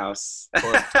Juicy House.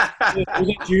 We're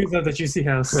the Jews of the Juicy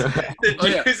House. The Oh,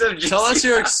 yeah. Jews of Juicy Tell us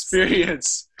your House.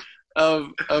 experience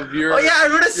of your. Oh yeah, I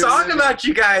wrote a song your- about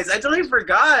you guys. I totally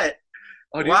forgot.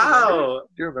 Oh, do you remember? Wow.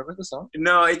 Do you remember the song?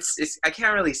 No, it's I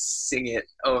can't really sing it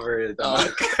over the Oh.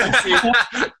 mic.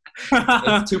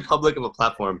 It's too public of a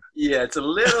platform. Yeah, it's a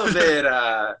little bit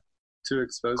To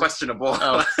expose. questionable.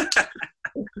 Oh.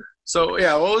 So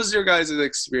yeah, what was your guys'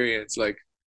 experience like?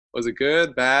 Was it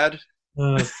good, bad?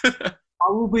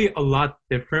 Probably a lot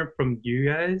different from you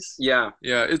guys. Yeah,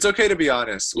 Yeah, it's okay to be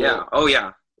honest. yeah. Oh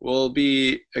yeah. We'll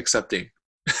be accepting.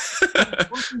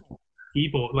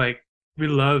 People like we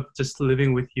love just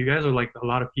living with you guys, or like a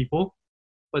lot of people,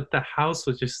 but the house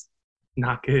was just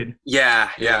not good. Yeah.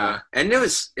 Yeah. And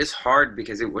it's hard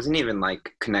because it wasn't even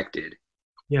like connected.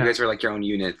 Yeah. You guys were like your own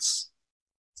units.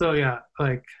 So yeah,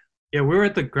 we were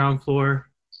at the ground floor,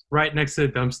 right next to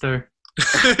the dumpster.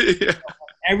 Yeah.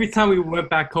 Every time we went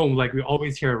back home, like we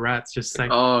always hear rats just like.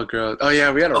 Oh girl. Oh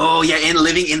yeah, we had a. Oh yeah, and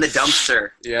living in the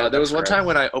dumpster. Yeah, Oh, there was that's one correct. time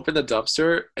when I opened the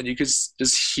dumpster and you could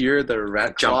just hear the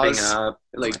rat Jumping claws, up.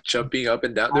 like jumping up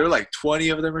and down. There were like 20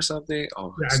 of them or something.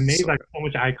 Oh, Yeah, it's I made so- like so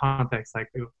much eye contact, like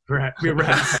we're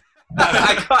rats.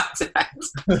 Eye contact.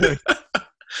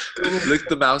 look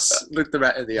the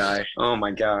rat in the eye. Oh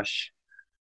my gosh.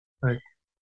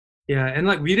 Yeah, and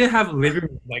like we didn't have living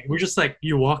room. Like we're just like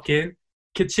you walk in,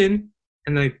 kitchen,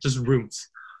 and like just rooms.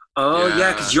 Oh yeah,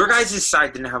 Yeah. because your guys'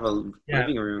 side didn't have a Yeah.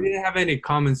 living We room. didn't have any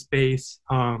common space.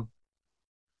 And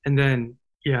then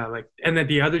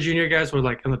the other junior guys were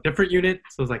like in a different unit,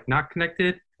 so it was like not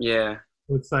connected. Yeah.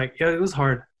 It's like it was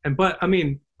hard. But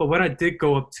when I did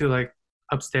go up to like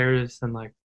upstairs and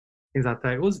like things like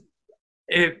that,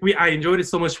 I enjoyed it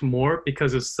so much more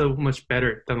because it's so much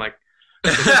better than like.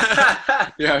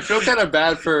 Yeah, I feel kind of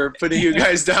bad for putting you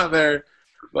guys down there,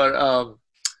 but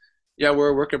yeah, we're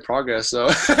a work in progress. So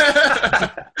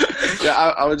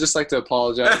yeah, I would just like to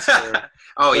apologize for.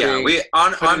 Oh yeah, Putting- we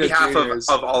on putting the behalf juniors-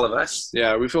 of all of us.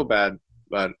 Yeah, we feel bad,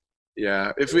 but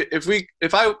yeah,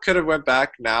 if I could have went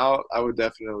back now, I would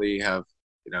definitely have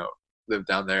lived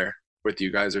down there with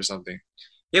you guys or something.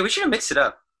 Yeah, we should have mixed it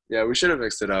up. Yeah, we should have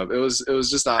mixed it up. It was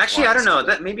just not. Actually, I don't wise. know.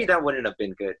 That maybe that wouldn't have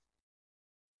been good.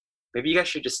 Maybe you guys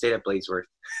should just stay at Blazeworth.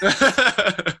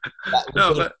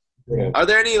 No, but are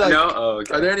there any like? No. Oh,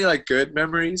 okay. Are there any like good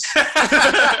memories? Do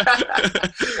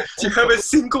you have a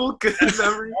single good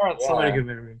memory? There are so many Yeah. good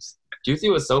memories. Juicy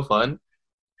was so fun.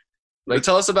 Like,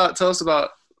 tell us about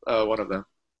one of them,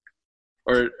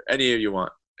 or any of you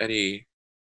want any.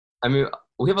 I mean,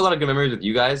 we have a lot of good memories with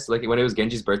you guys. Like when it was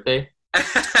Genji's birthday.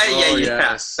 Yeah.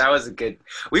 Yes. That was a good.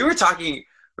 We were talking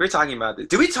about this.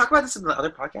 Did we talk about this in the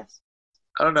other podcast?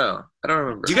 I don't know. I don't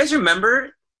remember. Do you guys remember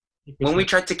when we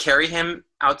tried to carry him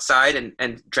outside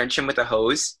and drench him with a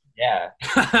hose, Yeah.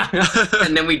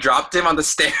 and then we dropped him on the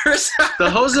stairs? The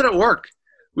hose didn't work.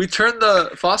 We turned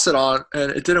the faucet on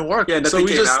and it didn't work. Yeah, so nothing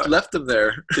we came just out. left them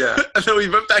there. Yeah. And then we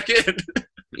went back in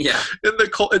Yeah. in the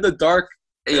cold, in the dark,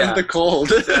 Yeah. in the cold.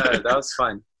 That was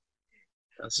fun.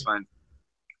 That was fun.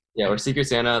 Yeah, or Secret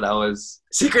Santa. That was.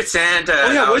 Secret Santa. Oh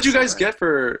yeah, that what was did you guys fun. get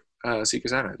for Secret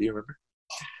Santa? Do you remember?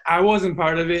 I wasn't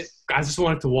part of it. I just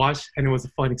wanted to watch, and it was a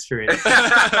fun experience.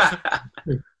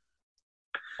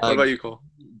 What about you, Cole?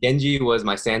 Genji was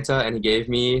my Santa, and he gave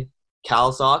me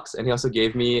Cal socks, and he also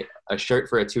gave me a shirt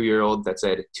for a 2-year-old that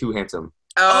said "Too Handsome."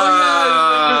 Oh, yeah,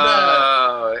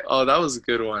 I Oh, Oh, that was a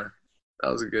good one.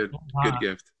 That was a good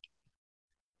gift.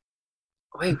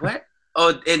 Wait, what?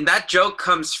 Oh, and that joke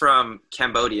comes from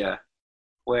Cambodia,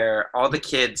 where all the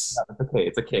kids. It's okay.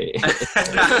 It's okay.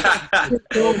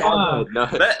 So, No.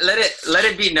 Let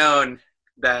it be known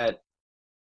that.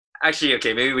 Actually,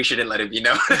 okay, maybe we shouldn't let it be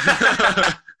known.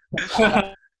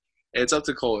 It's up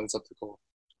to Cole.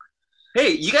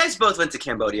 Hey, you guys both went to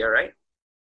Cambodia, right?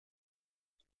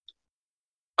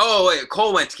 Oh wait,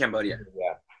 Cole went to Cambodia.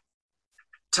 Yeah.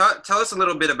 Tell us a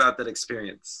little bit about that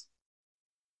experience.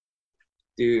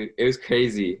 Dude, it was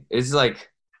crazy. It's like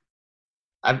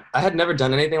I had never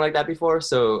done anything like that before.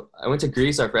 So I went to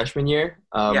Greece our freshman year,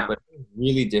 Yeah. but it was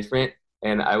really different,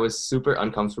 and I was super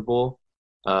uncomfortable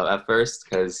at first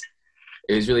because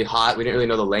it was really hot. We didn't really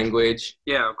know the language.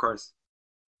 Yeah, of course.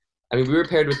 I mean, we were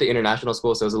paired with the international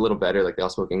school, so it was a little better. Like they all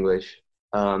spoke English.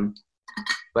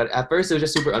 But at first, it was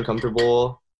just super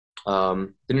uncomfortable.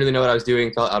 Didn't really know what I was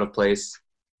doing. Felt out of place.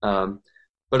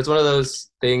 But it's one of those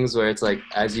things where it's like,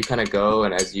 as you kind of go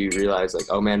and as you realize, like,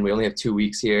 oh man, we only have 2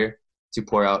 weeks here to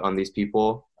pour out on these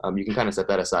people. You can kind of set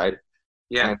that aside.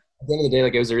 Yeah. And at the end of the day,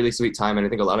 like, it was a really sweet time, and I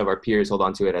think a lot of our peers hold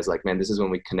on to it as like, man, this is when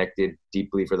we connected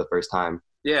deeply for the first time.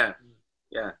 Yeah.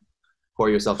 Pour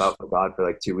yourself out for God for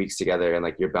like 2 weeks together, and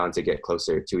like you're bound to get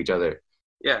closer to each other.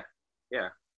 Yeah.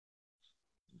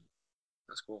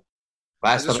 That's cool. But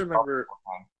I just remember.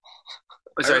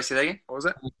 Oh, sorry, say that again? What was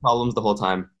that? problems the whole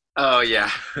time. Oh yeah.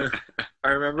 I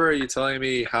remember you telling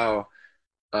me how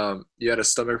you had a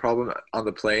stomach problem on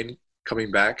the plane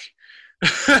coming back.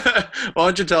 Why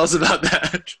don't you tell us about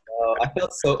that? I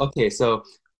felt so okay. So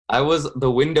I was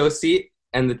the window seat,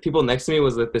 and the people next to me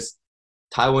was with this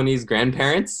Taiwanese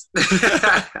grandparents,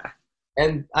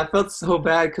 and I felt so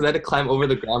bad because I had to climb over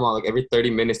the grandma like every 30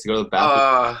 minutes to go to the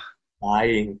bathroom.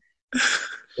 Dying.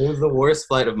 It was the worst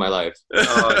flight of my life.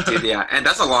 Oh, dude, yeah, and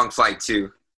that's a long flight too.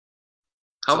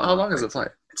 How long is the flight?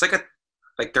 It's like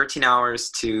 13 hours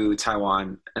to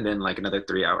Taiwan, and then like another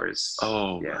 3 hours.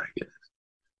 Oh Yeah. my goodness.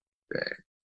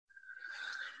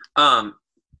 Dang.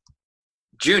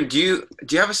 June, do you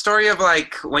have a story of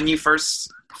like when you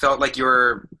first felt like you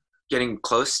were getting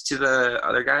close to the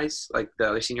other guys, like the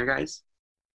other senior guys?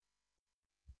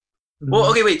 Well,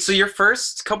 okay, wait. So your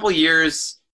first couple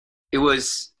years, it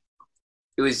was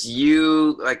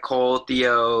you, like Cole,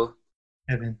 Theo,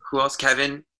 Kevin. who else?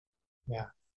 Kevin. Yeah.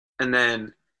 And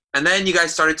then you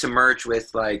guys started to merge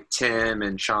with like Tim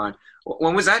and Sean.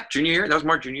 When was that? Junior year? That was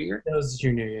more junior year? That was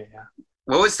junior year, yeah.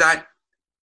 What was that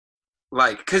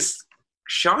like? Because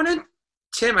Sean and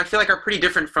Tim, I feel like are pretty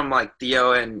different from like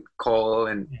Theo and Cole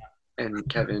and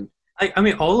Kevin. I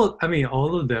mean all of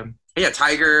them. Yeah,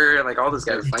 Tiger, like all those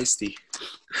They're guys. feisty.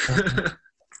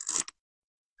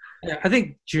 Yeah, I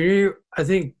think junior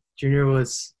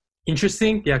was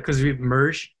interesting, yeah, because we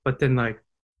merged, but then like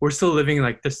we're still living in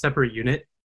like the separate unit,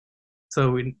 so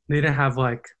we didn't have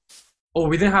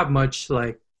much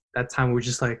like that time. We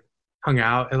just like hung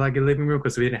out at like a living room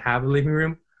because we didn't have a living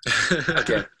room.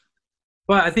 Okay.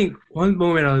 But I think one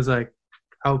moment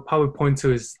I'll probably point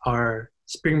to is our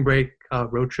spring break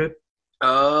road trip.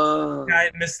 Oh. I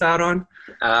missed out on.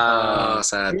 Oh,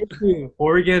 sad. We went to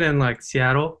Oregon and like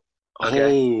Seattle,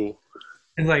 Okay. Oh.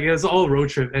 and like it was all road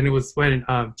trip, and it was when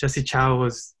Jesse Chow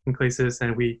was in places,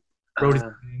 and we rode his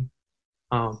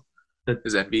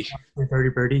Is envy. Dirty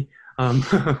Birdie. Yeah,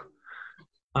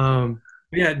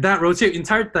 that road trip,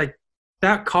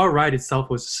 that car ride itself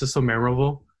was just so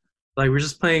memorable. Like we're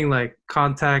just playing like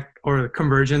contact or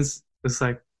convergence. It's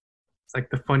like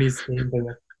the funniest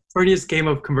game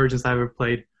of convergence I ever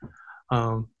played.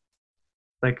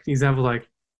 Like example, like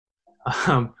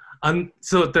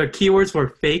so the keywords were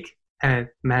fake and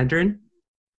Mandarin,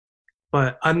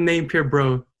 but unnamed pure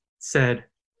bro said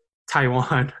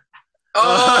Taiwan. Oh.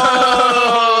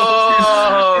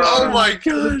 Oh my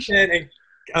gosh. And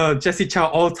Jesse Chow,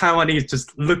 all Taiwanese,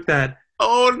 just looked at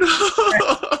Oh no.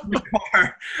 the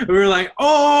car. We were like,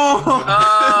 oh! Oh.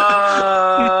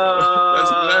 That's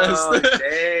the best.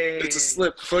 Dang. It's a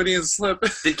slip. Freudian slip.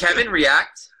 Did Kevin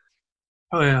react?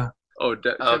 Oh, yeah. Oh,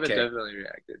 Kevin Okay. definitely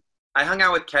reacted. I hung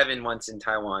out with Kevin once in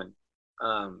Taiwan.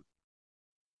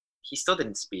 He still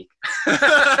didn't speak. Dang.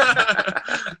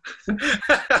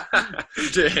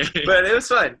 But it was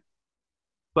fun.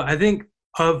 But I think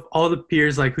of all the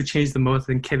peers like who changed the most, I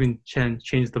think Kevin Chen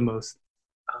changed the most.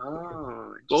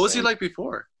 Oh. What was he interesting. like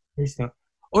before?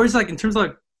 Or it's like in terms of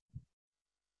like,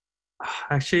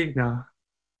 actually, no.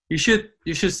 You should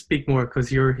speak more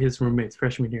because you're his roommates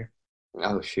freshman year.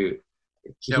 Oh shoot.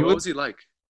 Yeah, He what was was he like?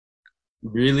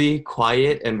 really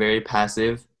quiet and very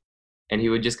passive, and he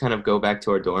would just kind of go back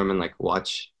to our dorm and like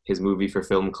watch his movie for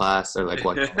film class or like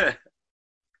watch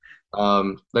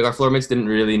Like our floor mates didn't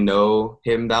really know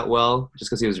him that well, just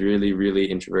because he was really, really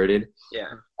introverted.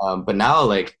 Yeah. But now,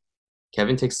 like,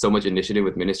 Kevin takes so much initiative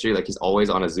with ministry. Like, he's always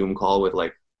on a Zoom call with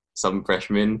like some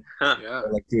freshman, Yeah.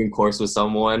 or, like doing course with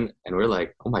someone, and we're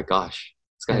like, oh my gosh,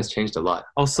 this guy has changed a lot,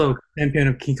 Also, champion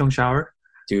of King Kong Shower.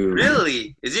 dude.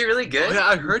 Really? Is he really good? Oh, yeah,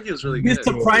 I heard he was really He's good.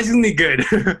 surprisingly good.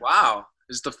 Wow.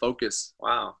 It's the focus.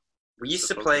 Wow. We used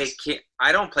The to play. focus.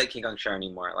 I don't play King Kong Shower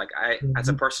anymore. Like as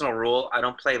a personal rule, I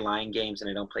don't play Lion games and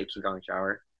I don't play King Kong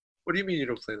Shower. What do you mean you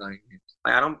don't play Lion games?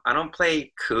 Like I don't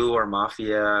play Coup or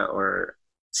Mafia or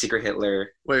Secret Hitler.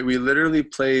 Wait, we literally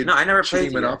played No, I never played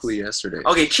Cheating you guys. Monopoly yesterday.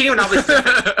 Okay, cheating Monopoly's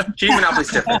different. Cheating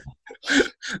Monopoly's different.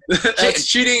 That's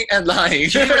cheating and lying.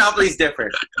 Cheating Monopoly's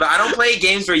different. But I don't play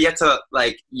games where you have to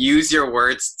like use your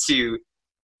words to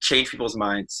change people's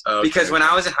minds. Okay, Because when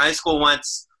I was in high school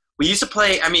once, we used to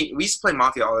play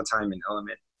Mafia all the time in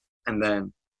Element. And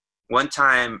then one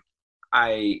time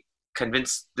I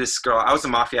convinced this girl, I was a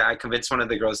Mafia, I convinced one of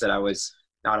the girls that I was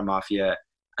not a Mafia.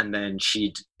 And then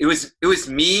it was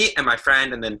me and my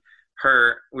friend and then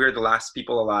her, we were the last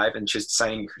people alive and she was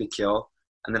deciding who to kill.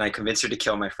 And then I convinced her to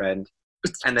kill my friend.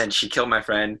 And then she killed my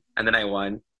friend and then I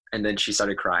won. And then she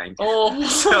started crying. Oh.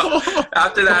 So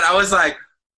after that, I was like,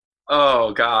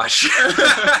 oh gosh.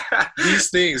 These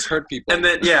things hurt people. And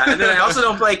then I also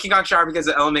don't play King Kong Shower because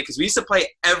of Element, because we used to play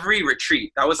every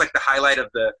retreat. That was like the highlight of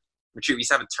the retreat. We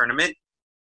used to have a tournament,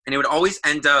 and it would always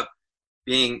end up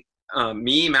being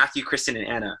me, Matthew, Kristen, and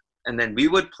Anna. And then we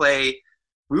would play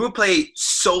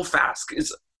so fast.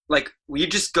 It's like we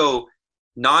just go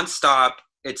nonstop.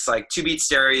 It's like 2-beat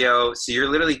stereo, so you're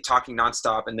literally talking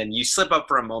nonstop, and then you slip up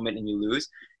for a moment and you lose.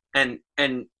 And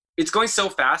it's going so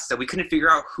fast that we couldn't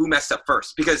figure out who messed up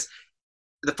first, because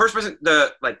the first person,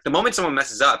 the moment someone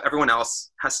messes up, everyone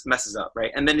else messes up,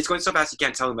 right? And then it's going so fast you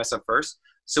can't tell who messed up first.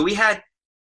 So we had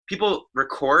people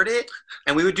record it,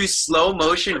 and we would do slow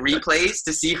motion replays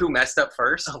to see who messed up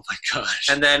first. Oh my gosh.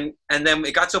 And then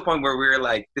it got to a point where we were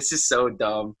like, "This is so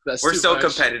dumb. That's We're too so much.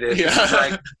 competitive." Yeah. This is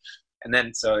like, and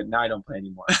then so now I don't play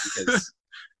anymore because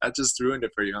That just ruined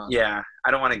it for you, huh? yeah,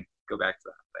 I don't want to go back to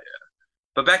that.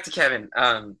 But back to Kevin.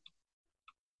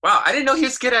 Wow, I didn't know he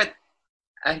was good at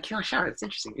King Kong Shower. That's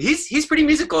interesting. He's pretty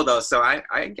musical though, so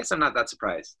I guess I'm not that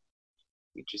surprised.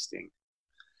 Interesting.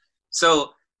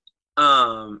 So,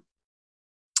 I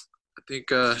think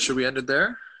should we end it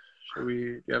there? Should we?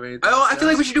 Do you have anything? oh, I to feel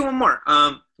like we ask? should do one more.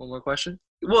 One more question.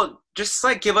 Well, just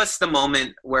like give us the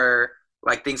moment where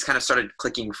like things kind of started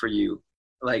clicking for you,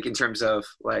 like in terms of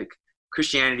like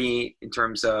Christianity, in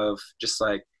terms of just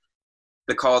like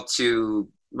the call to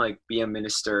like be a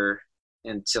minister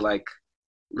and to like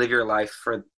live your life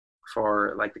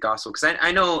for like the gospel. Because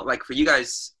I know like for you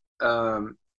guys,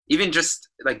 even just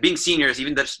like being seniors,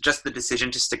 even just the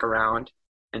decision to stick around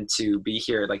and to be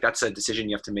here, like that's a decision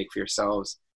you have to make for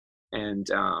yourselves. And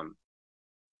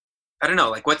I don't know,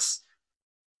 like what's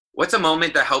a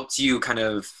moment that helped you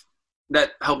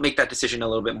that helped make that decision a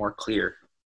little bit more clear?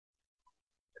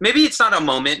 Maybe it's not a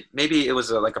moment, maybe it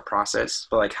was like a process,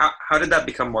 but like how did that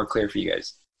become more clear for you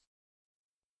guys?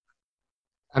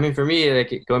 I mean, for me,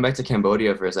 like going back to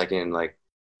Cambodia for a second, like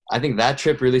I think that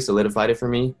trip really solidified it for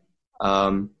me.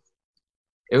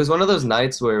 It was one of those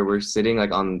nights where we're sitting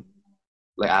like on,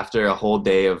 like after a whole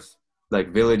day of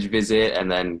like village visit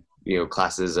and then, you know,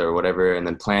 classes or whatever, and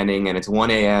then planning, and it's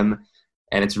 1 a.m.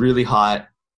 and it's really hot.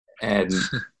 And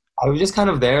I was just kind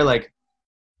of there like,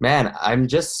 man, I'm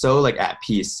just so like at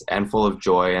peace and full of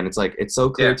joy. And it's like, it's so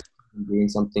clear to me I'm doing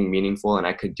something meaningful and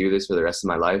I could do this for the rest of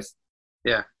my life.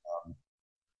 Yeah.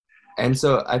 And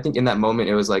so I think in that moment,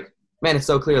 it was like, man, it's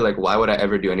so clear. Like, why would I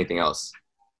ever do anything else?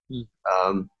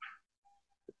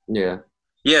 Yeah.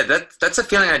 Yeah, that's a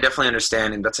feeling I definitely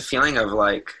understand. And that's a feeling of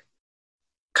like,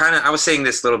 kind of, I was saying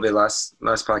this a little bit last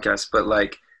podcast, but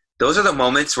like, those are the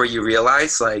moments where you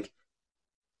realize like,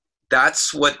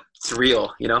 that's what's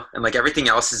real, you know? And like everything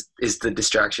else is the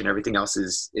distraction. Everything else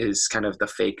is kind of the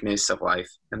fakeness of life.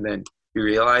 And then you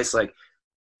realize like,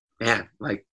 man,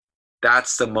 like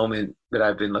that's the moment that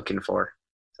I've been looking for.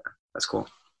 So that's cool.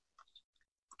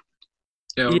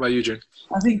 Yeah, what about you, Jun?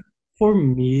 I think for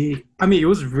me, I mean, it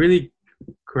was really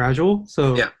gradual.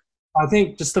 So Yeah. I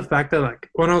think just the fact that like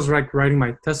when I was like writing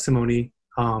my testimony,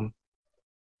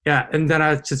 yeah, and then I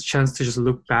had just a chance to just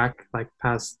look back like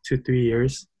past 2-3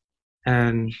 years,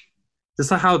 and just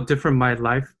like how different my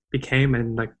life became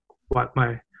and like what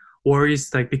my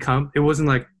worries like become. It wasn't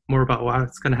like more about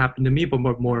what's gonna happen to me, but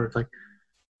more like,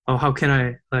 oh, how can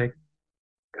I like,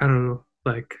 I don't know,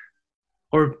 like,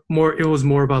 or more. It was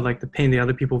more about like the pain that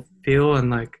other people feel and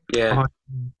like, Yeah. how I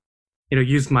can, you know,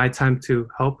 use my time to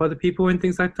help other people and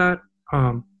things like that.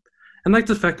 And and like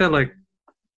the fact that like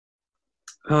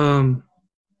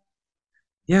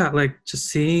like just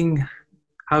seeing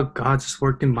how God just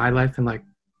worked in my life and like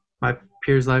my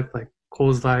peers' life, like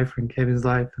Cole's life and Kevin's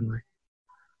life, and like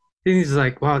things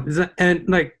like wow, and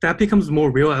like that becomes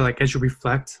more real like as you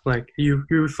reflect, like you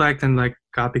reflect and like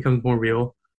God becomes more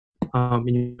real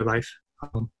in your life.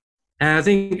 And I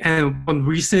think and one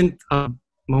recent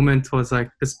moment was like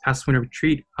this past winter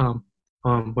retreat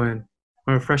when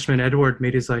our freshman Edward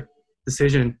made his like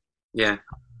decision. Yeah.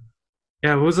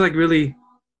 Yeah, it was like really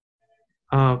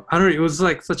I don't know, it was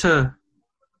like such a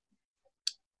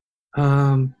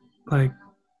like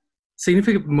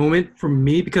significant moment for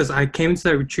me because I came into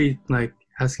that retreat like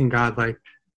asking God like,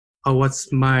 oh,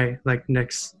 what's my like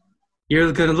next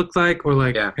year gonna look like, or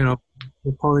like Yeah. you know,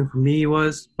 the calling for me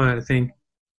was. But I think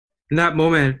in that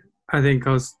moment, I think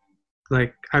I was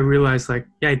like I realized like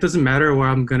yeah, it doesn't matter where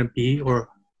I'm gonna be or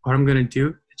what I'm gonna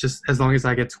do. It's just as long as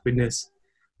I get to witness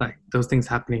like those things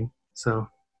happening. So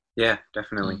Yeah,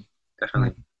 definitely.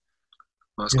 Definitely.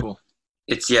 That's Yeah. cool.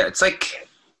 It's like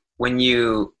when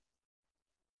you,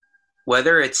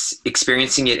 whether it's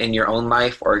experiencing it in your own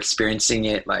life or experiencing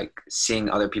it like seeing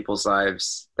other people's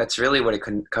lives, that's really what it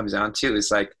comes down to,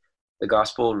 is like the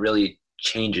gospel really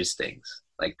changes things.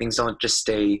 Like things don't just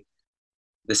stay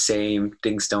the same.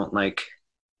 Things don't like,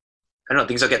 I don't know,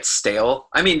 things don't get stale.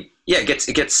 I mean, yeah, it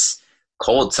gets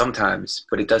cold sometimes,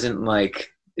 but it doesn't like,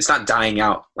 it's not dying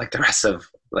out like the rest of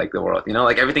like the world, you know,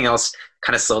 like everything else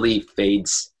kind of slowly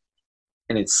fades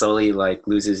and it slowly like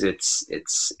loses its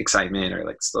excitement, or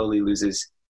like slowly loses,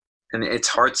 and it's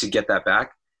hard to get that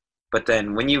back. But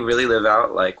then when you really live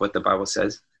out like what the Bible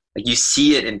says, like you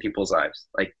see it in people's lives,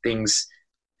 like things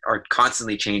are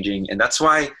constantly changing. And that's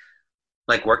why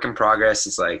like work in progress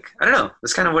is like, I don't know,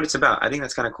 that's kind of what it's about. I think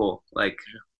that's kind of cool. Like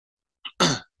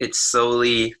it's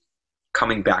slowly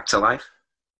coming back to life,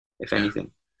 if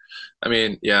anything. I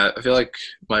mean, yeah, I feel like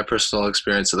my personal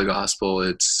experience of the gospel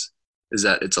is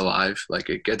that it's alive. Like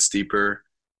it gets deeper.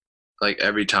 Like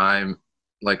every time,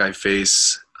 like I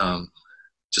face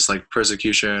just like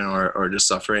persecution or just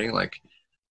suffering. Like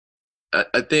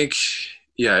I think,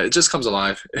 yeah, it just comes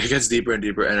alive. It gets deeper and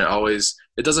deeper, and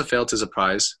it doesn't fail to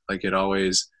surprise. Like it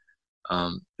always,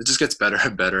 it just gets better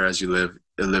and better as you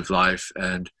live life.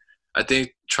 And I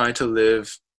think trying to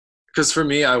live, because for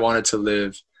me, I wanted to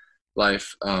live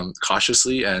life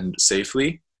cautiously and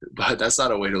safely, but that's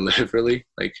not a way to live really.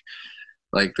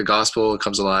 Like the gospel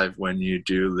comes alive when you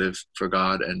do live for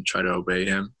God and try to obey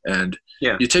him, and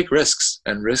you take risks,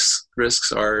 and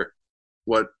risks are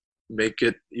what make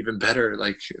it even better.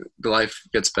 Like the life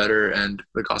gets better and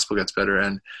the gospel gets better,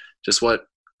 and just what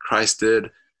Christ did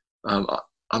on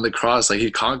the cross, like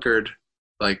he conquered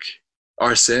like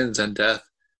our sins and death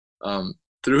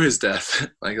through his death.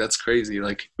 Like that's crazy.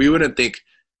 Like we wouldn't think,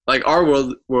 like our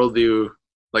worldview,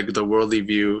 like the worldly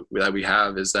view that we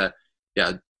have is that,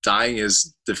 yeah, dying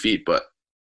is defeat, but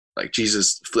like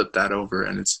Jesus flipped that over.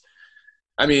 And it's,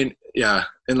 I mean, yeah,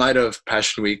 in light of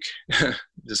Passion Week,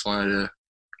 just wanted to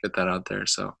get that out there.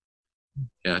 So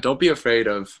yeah, don't be afraid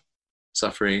of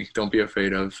suffering. Don't be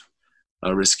afraid of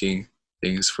risking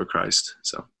things for Christ.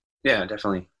 So yeah,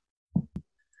 definitely.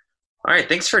 All right,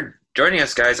 thanks for joining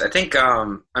us, guys. I think I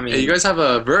mean, hey, you guys have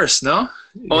a verse, no?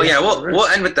 Oh yeah, we'll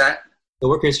end with that. So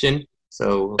we're Christian.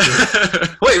 So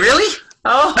wait, really?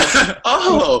 Oh,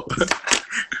 oh.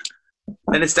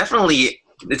 Then it's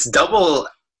double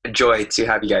joy to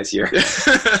have you guys here.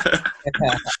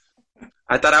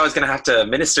 I thought I was gonna have to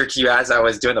minister to you as I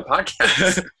was doing the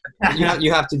podcast.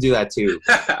 you have to do that too.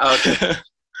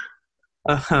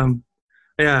 Okay.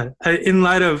 Yeah, in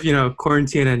light of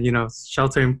quarantine and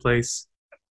shelter in place,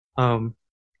 the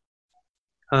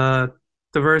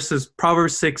verse is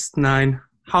Proverbs 6:9.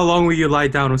 How long will you lie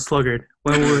down, O sluggard?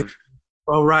 When will you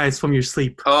rise from your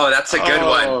sleep? Oh, that's a good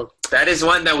one. That is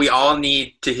one that we all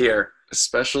need to hear,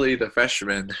 especially the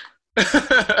freshmen.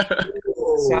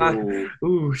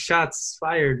 Shots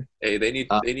fired. Hey, they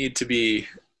need to be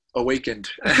awakened.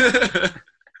 All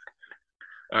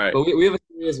right. But we have a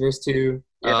serious verse too.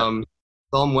 Yeah.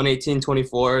 Psalm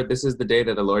 118:24. This is the day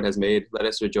that the Lord has made. Let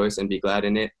us rejoice and be glad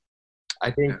in it. I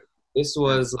think this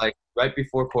was like right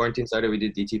before quarantine started. We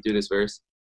did DT through this verse,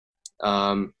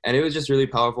 and it was just really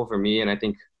powerful for me. And I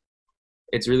think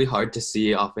it's really hard to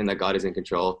see often that God is in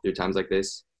control through times like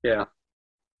this. Yeah.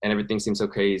 And everything seems so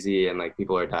crazy, and like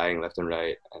people are dying left and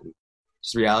right, and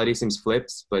just reality seems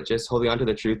flipped. But just holding on to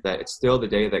the truth that it's still the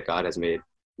day that God has made.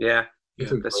 Yeah,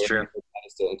 that's true. God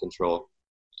is still in control.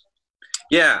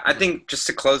 Yeah, I think just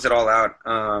to close it all out,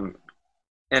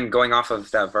 and going off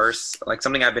of that verse, like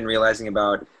something I've been realizing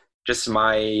about just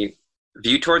my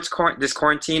view towards this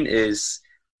quarantine is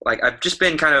like I've just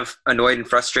been kind of annoyed and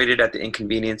frustrated at the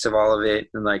inconvenience of all of it,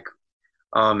 and like,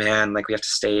 oh man, like we have to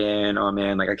stay in. Oh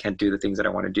man, like I can't do the things that I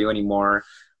want to do anymore.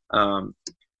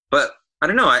 But I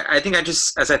don't know. I think I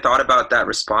just, as I thought about that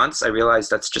response, I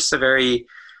realized that's a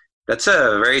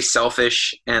very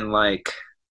selfish and like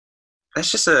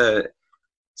that's just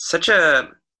such a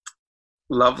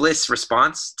loveless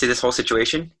response to this whole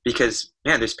situation, because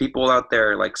man, there's people out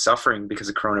there like suffering because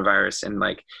of coronavirus, and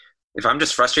like if I'm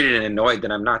just frustrated and annoyed,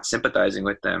 then I'm not sympathizing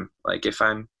with them. Like if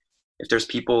there's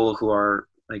people who are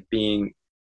like being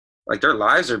like their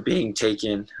lives are being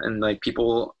taken, and like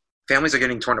families are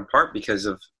getting torn apart because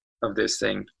of this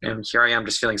thing, and here I am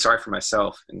just feeling sorry for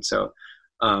myself. And so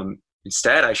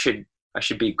instead I should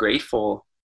be grateful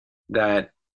that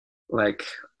like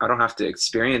I don't have to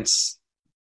experience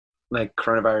like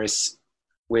coronavirus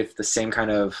with the same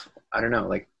kind of, I don't know,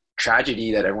 like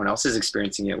tragedy that everyone else is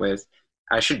experiencing it with.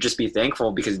 I should just be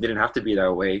thankful because it didn't have to be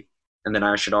that way. And then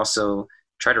I should also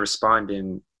try to respond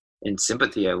in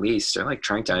sympathy, at least, or like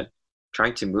trying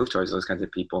to move towards those kinds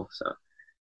of people. So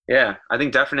yeah, I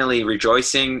think definitely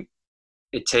rejoicing,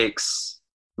 it takes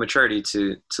maturity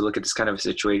to look at this kind of a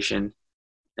situation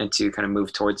and to kind of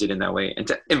move towards it in that way and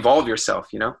to involve yourself,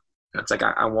 you know? It's like,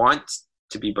 I want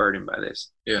to be burdened by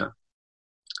this. Yeah.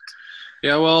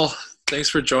 Yeah, well, thanks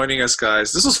for joining us,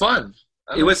 guys. This was fun.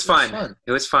 It was fun.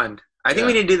 It was fun. I think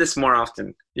we need to do this more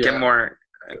often. Get more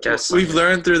guests. We've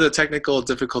learned through the technical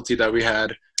difficulty that we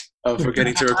had of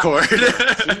forgetting to record.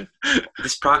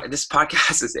 This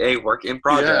podcast is a work in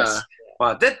progress. Yeah.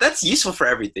 Wow, that's useful for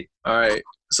everything. All right.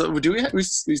 So do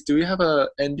we have a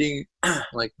ending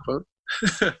like quote?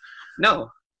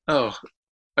 No. Oh.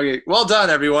 Okay. Well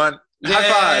done, everyone. High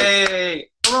five.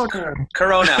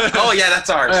 Corona. Oh yeah, that's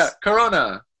ours.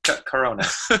 Corona. Corona.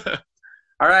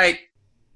 All right.